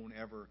that won't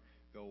ever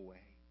go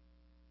away?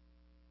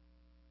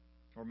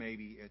 Or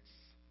maybe it's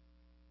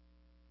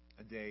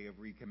a day of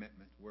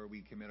recommitment where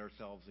we commit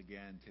ourselves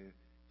again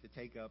to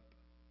take up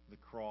the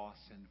cross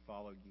and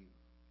follow you,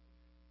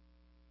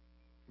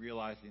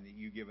 realizing that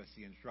you give us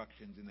the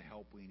instructions and the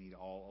help we need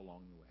all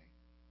along the way.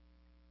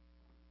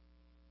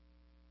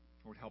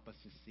 Lord, help us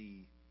to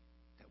see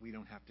that we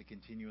don't have to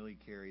continually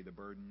carry the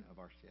burden of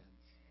our sins,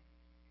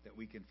 that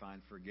we can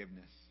find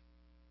forgiveness,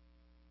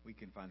 we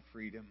can find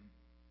freedom,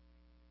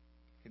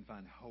 we can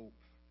find hope,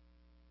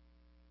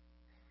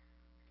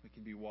 we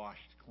can be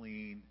washed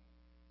clean,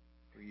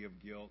 free of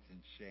guilt and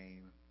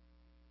shame,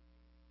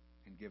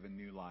 and given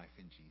new life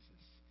in Jesus.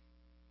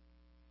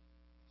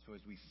 So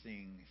as we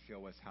sing,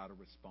 show us how to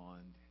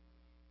respond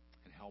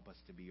and help us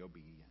to be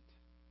obedient,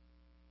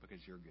 because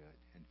you're good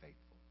and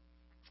faithful.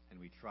 And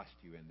we trust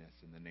you in this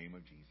in the name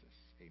of Jesus.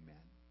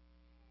 Amen.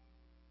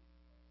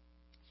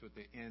 So at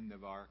the end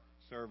of our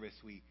service,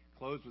 we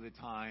close with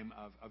a time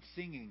of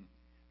singing.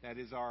 That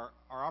is our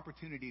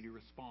opportunity to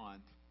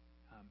respond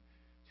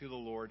to the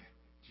Lord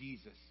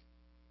Jesus.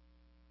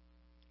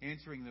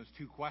 Answering those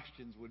two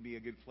questions would be a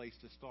good place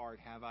to start.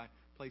 Have I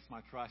placed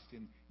my trust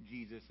in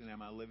Jesus, and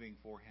am I living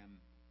for him?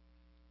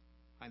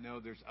 I know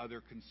there's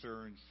other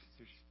concerns.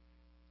 There's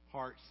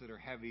hearts that are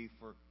heavy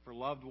for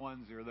loved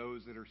ones, or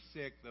those that are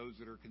sick, those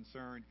that are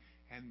concerned.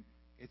 And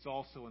it's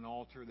also an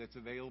altar that's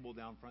available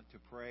down front to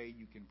pray.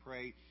 You can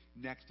pray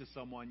next to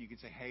someone. You can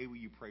say, hey, will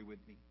you pray with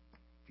me?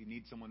 If you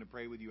need someone to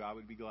pray with you, I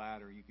would be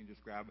glad. Or you can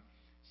just grab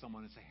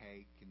someone and say,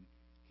 hey,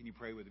 can you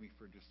pray with me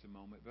for just a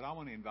moment? But I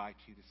want to invite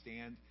you to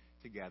stand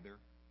together.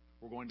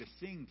 We're going to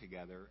sing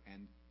together.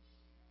 And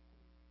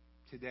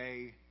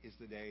today is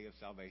the day of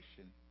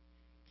salvation.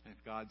 And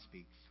if God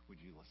speaks, would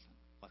you listen?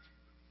 Let's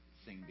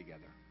sing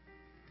together.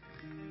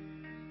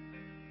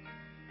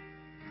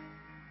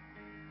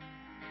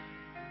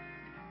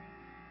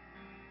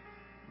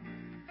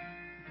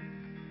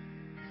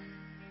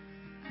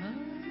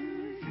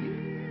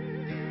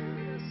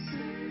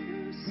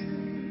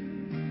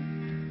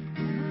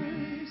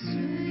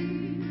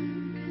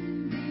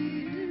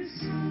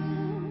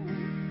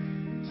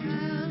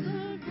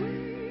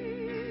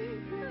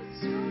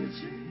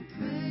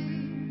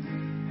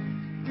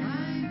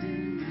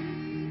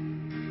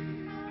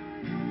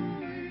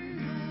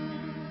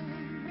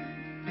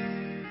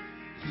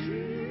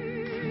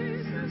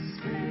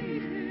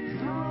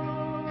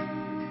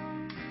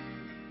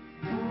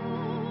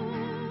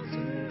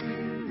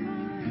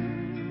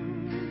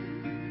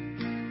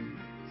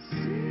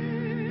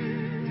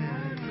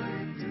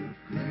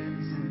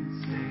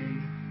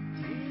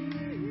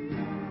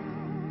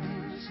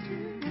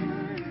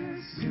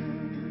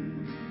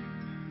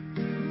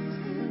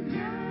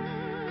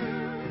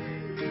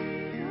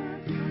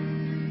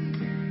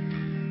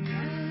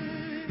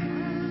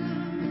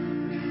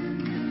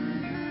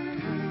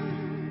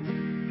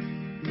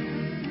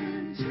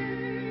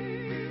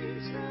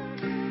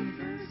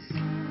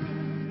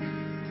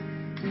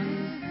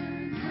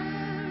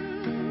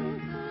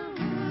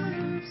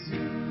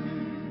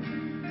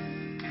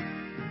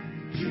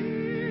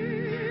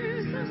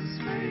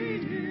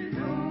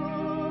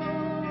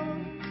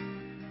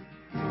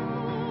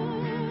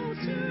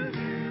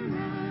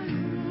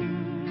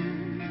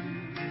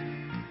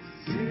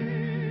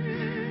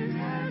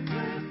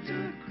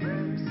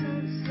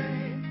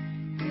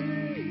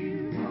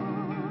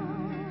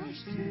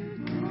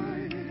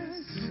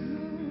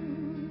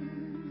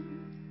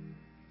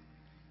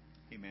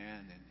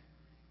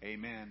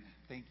 Amen.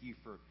 Thank you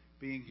for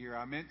being here.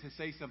 I meant to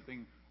say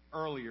something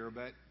earlier,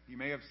 but you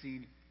may have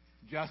seen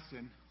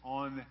Justin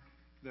on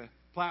the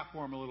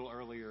platform a little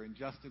earlier, and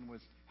Justin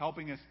was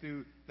helping us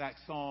through that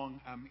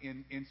song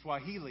in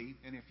Swahili.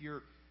 And if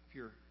you're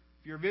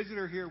a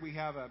visitor here, we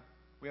have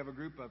a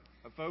group of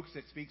folks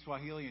that speak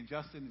Swahili, and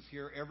Justin is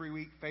here every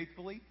week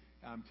faithfully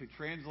to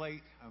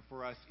translate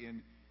for us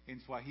in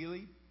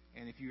Swahili.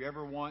 And if you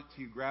ever want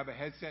to grab a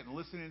headset and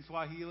listen in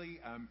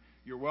Swahili,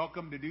 you're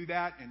welcome to do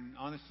that. And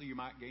honestly, you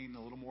might gain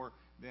a little more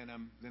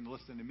than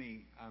listen to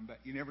me. But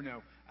you never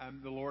know.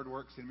 The Lord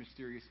works in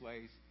mysterious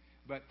ways.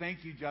 But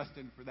thank you,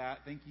 Justin, for that.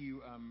 Thank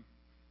you,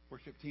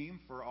 worship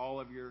team, for all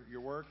of your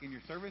work and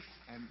your service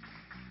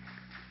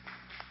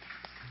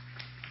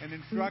and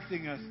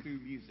instructing us through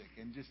music.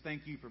 And just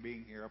thank you for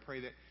being here. I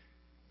pray that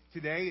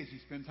today, as you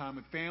spend time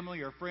with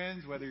family or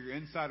friends, whether you're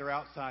inside or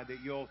outside, that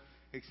you'll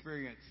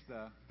experience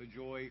the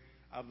joy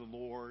of the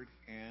Lord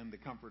and the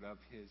comfort of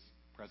His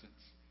presence.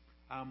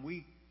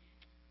 We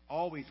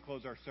always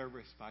close our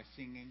service by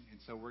singing, and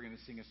so we're going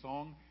to sing a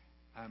song.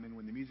 And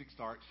when the music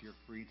starts, you're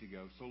free to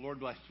go. So Lord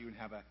bless you and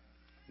have a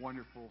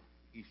wonderful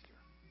Easter.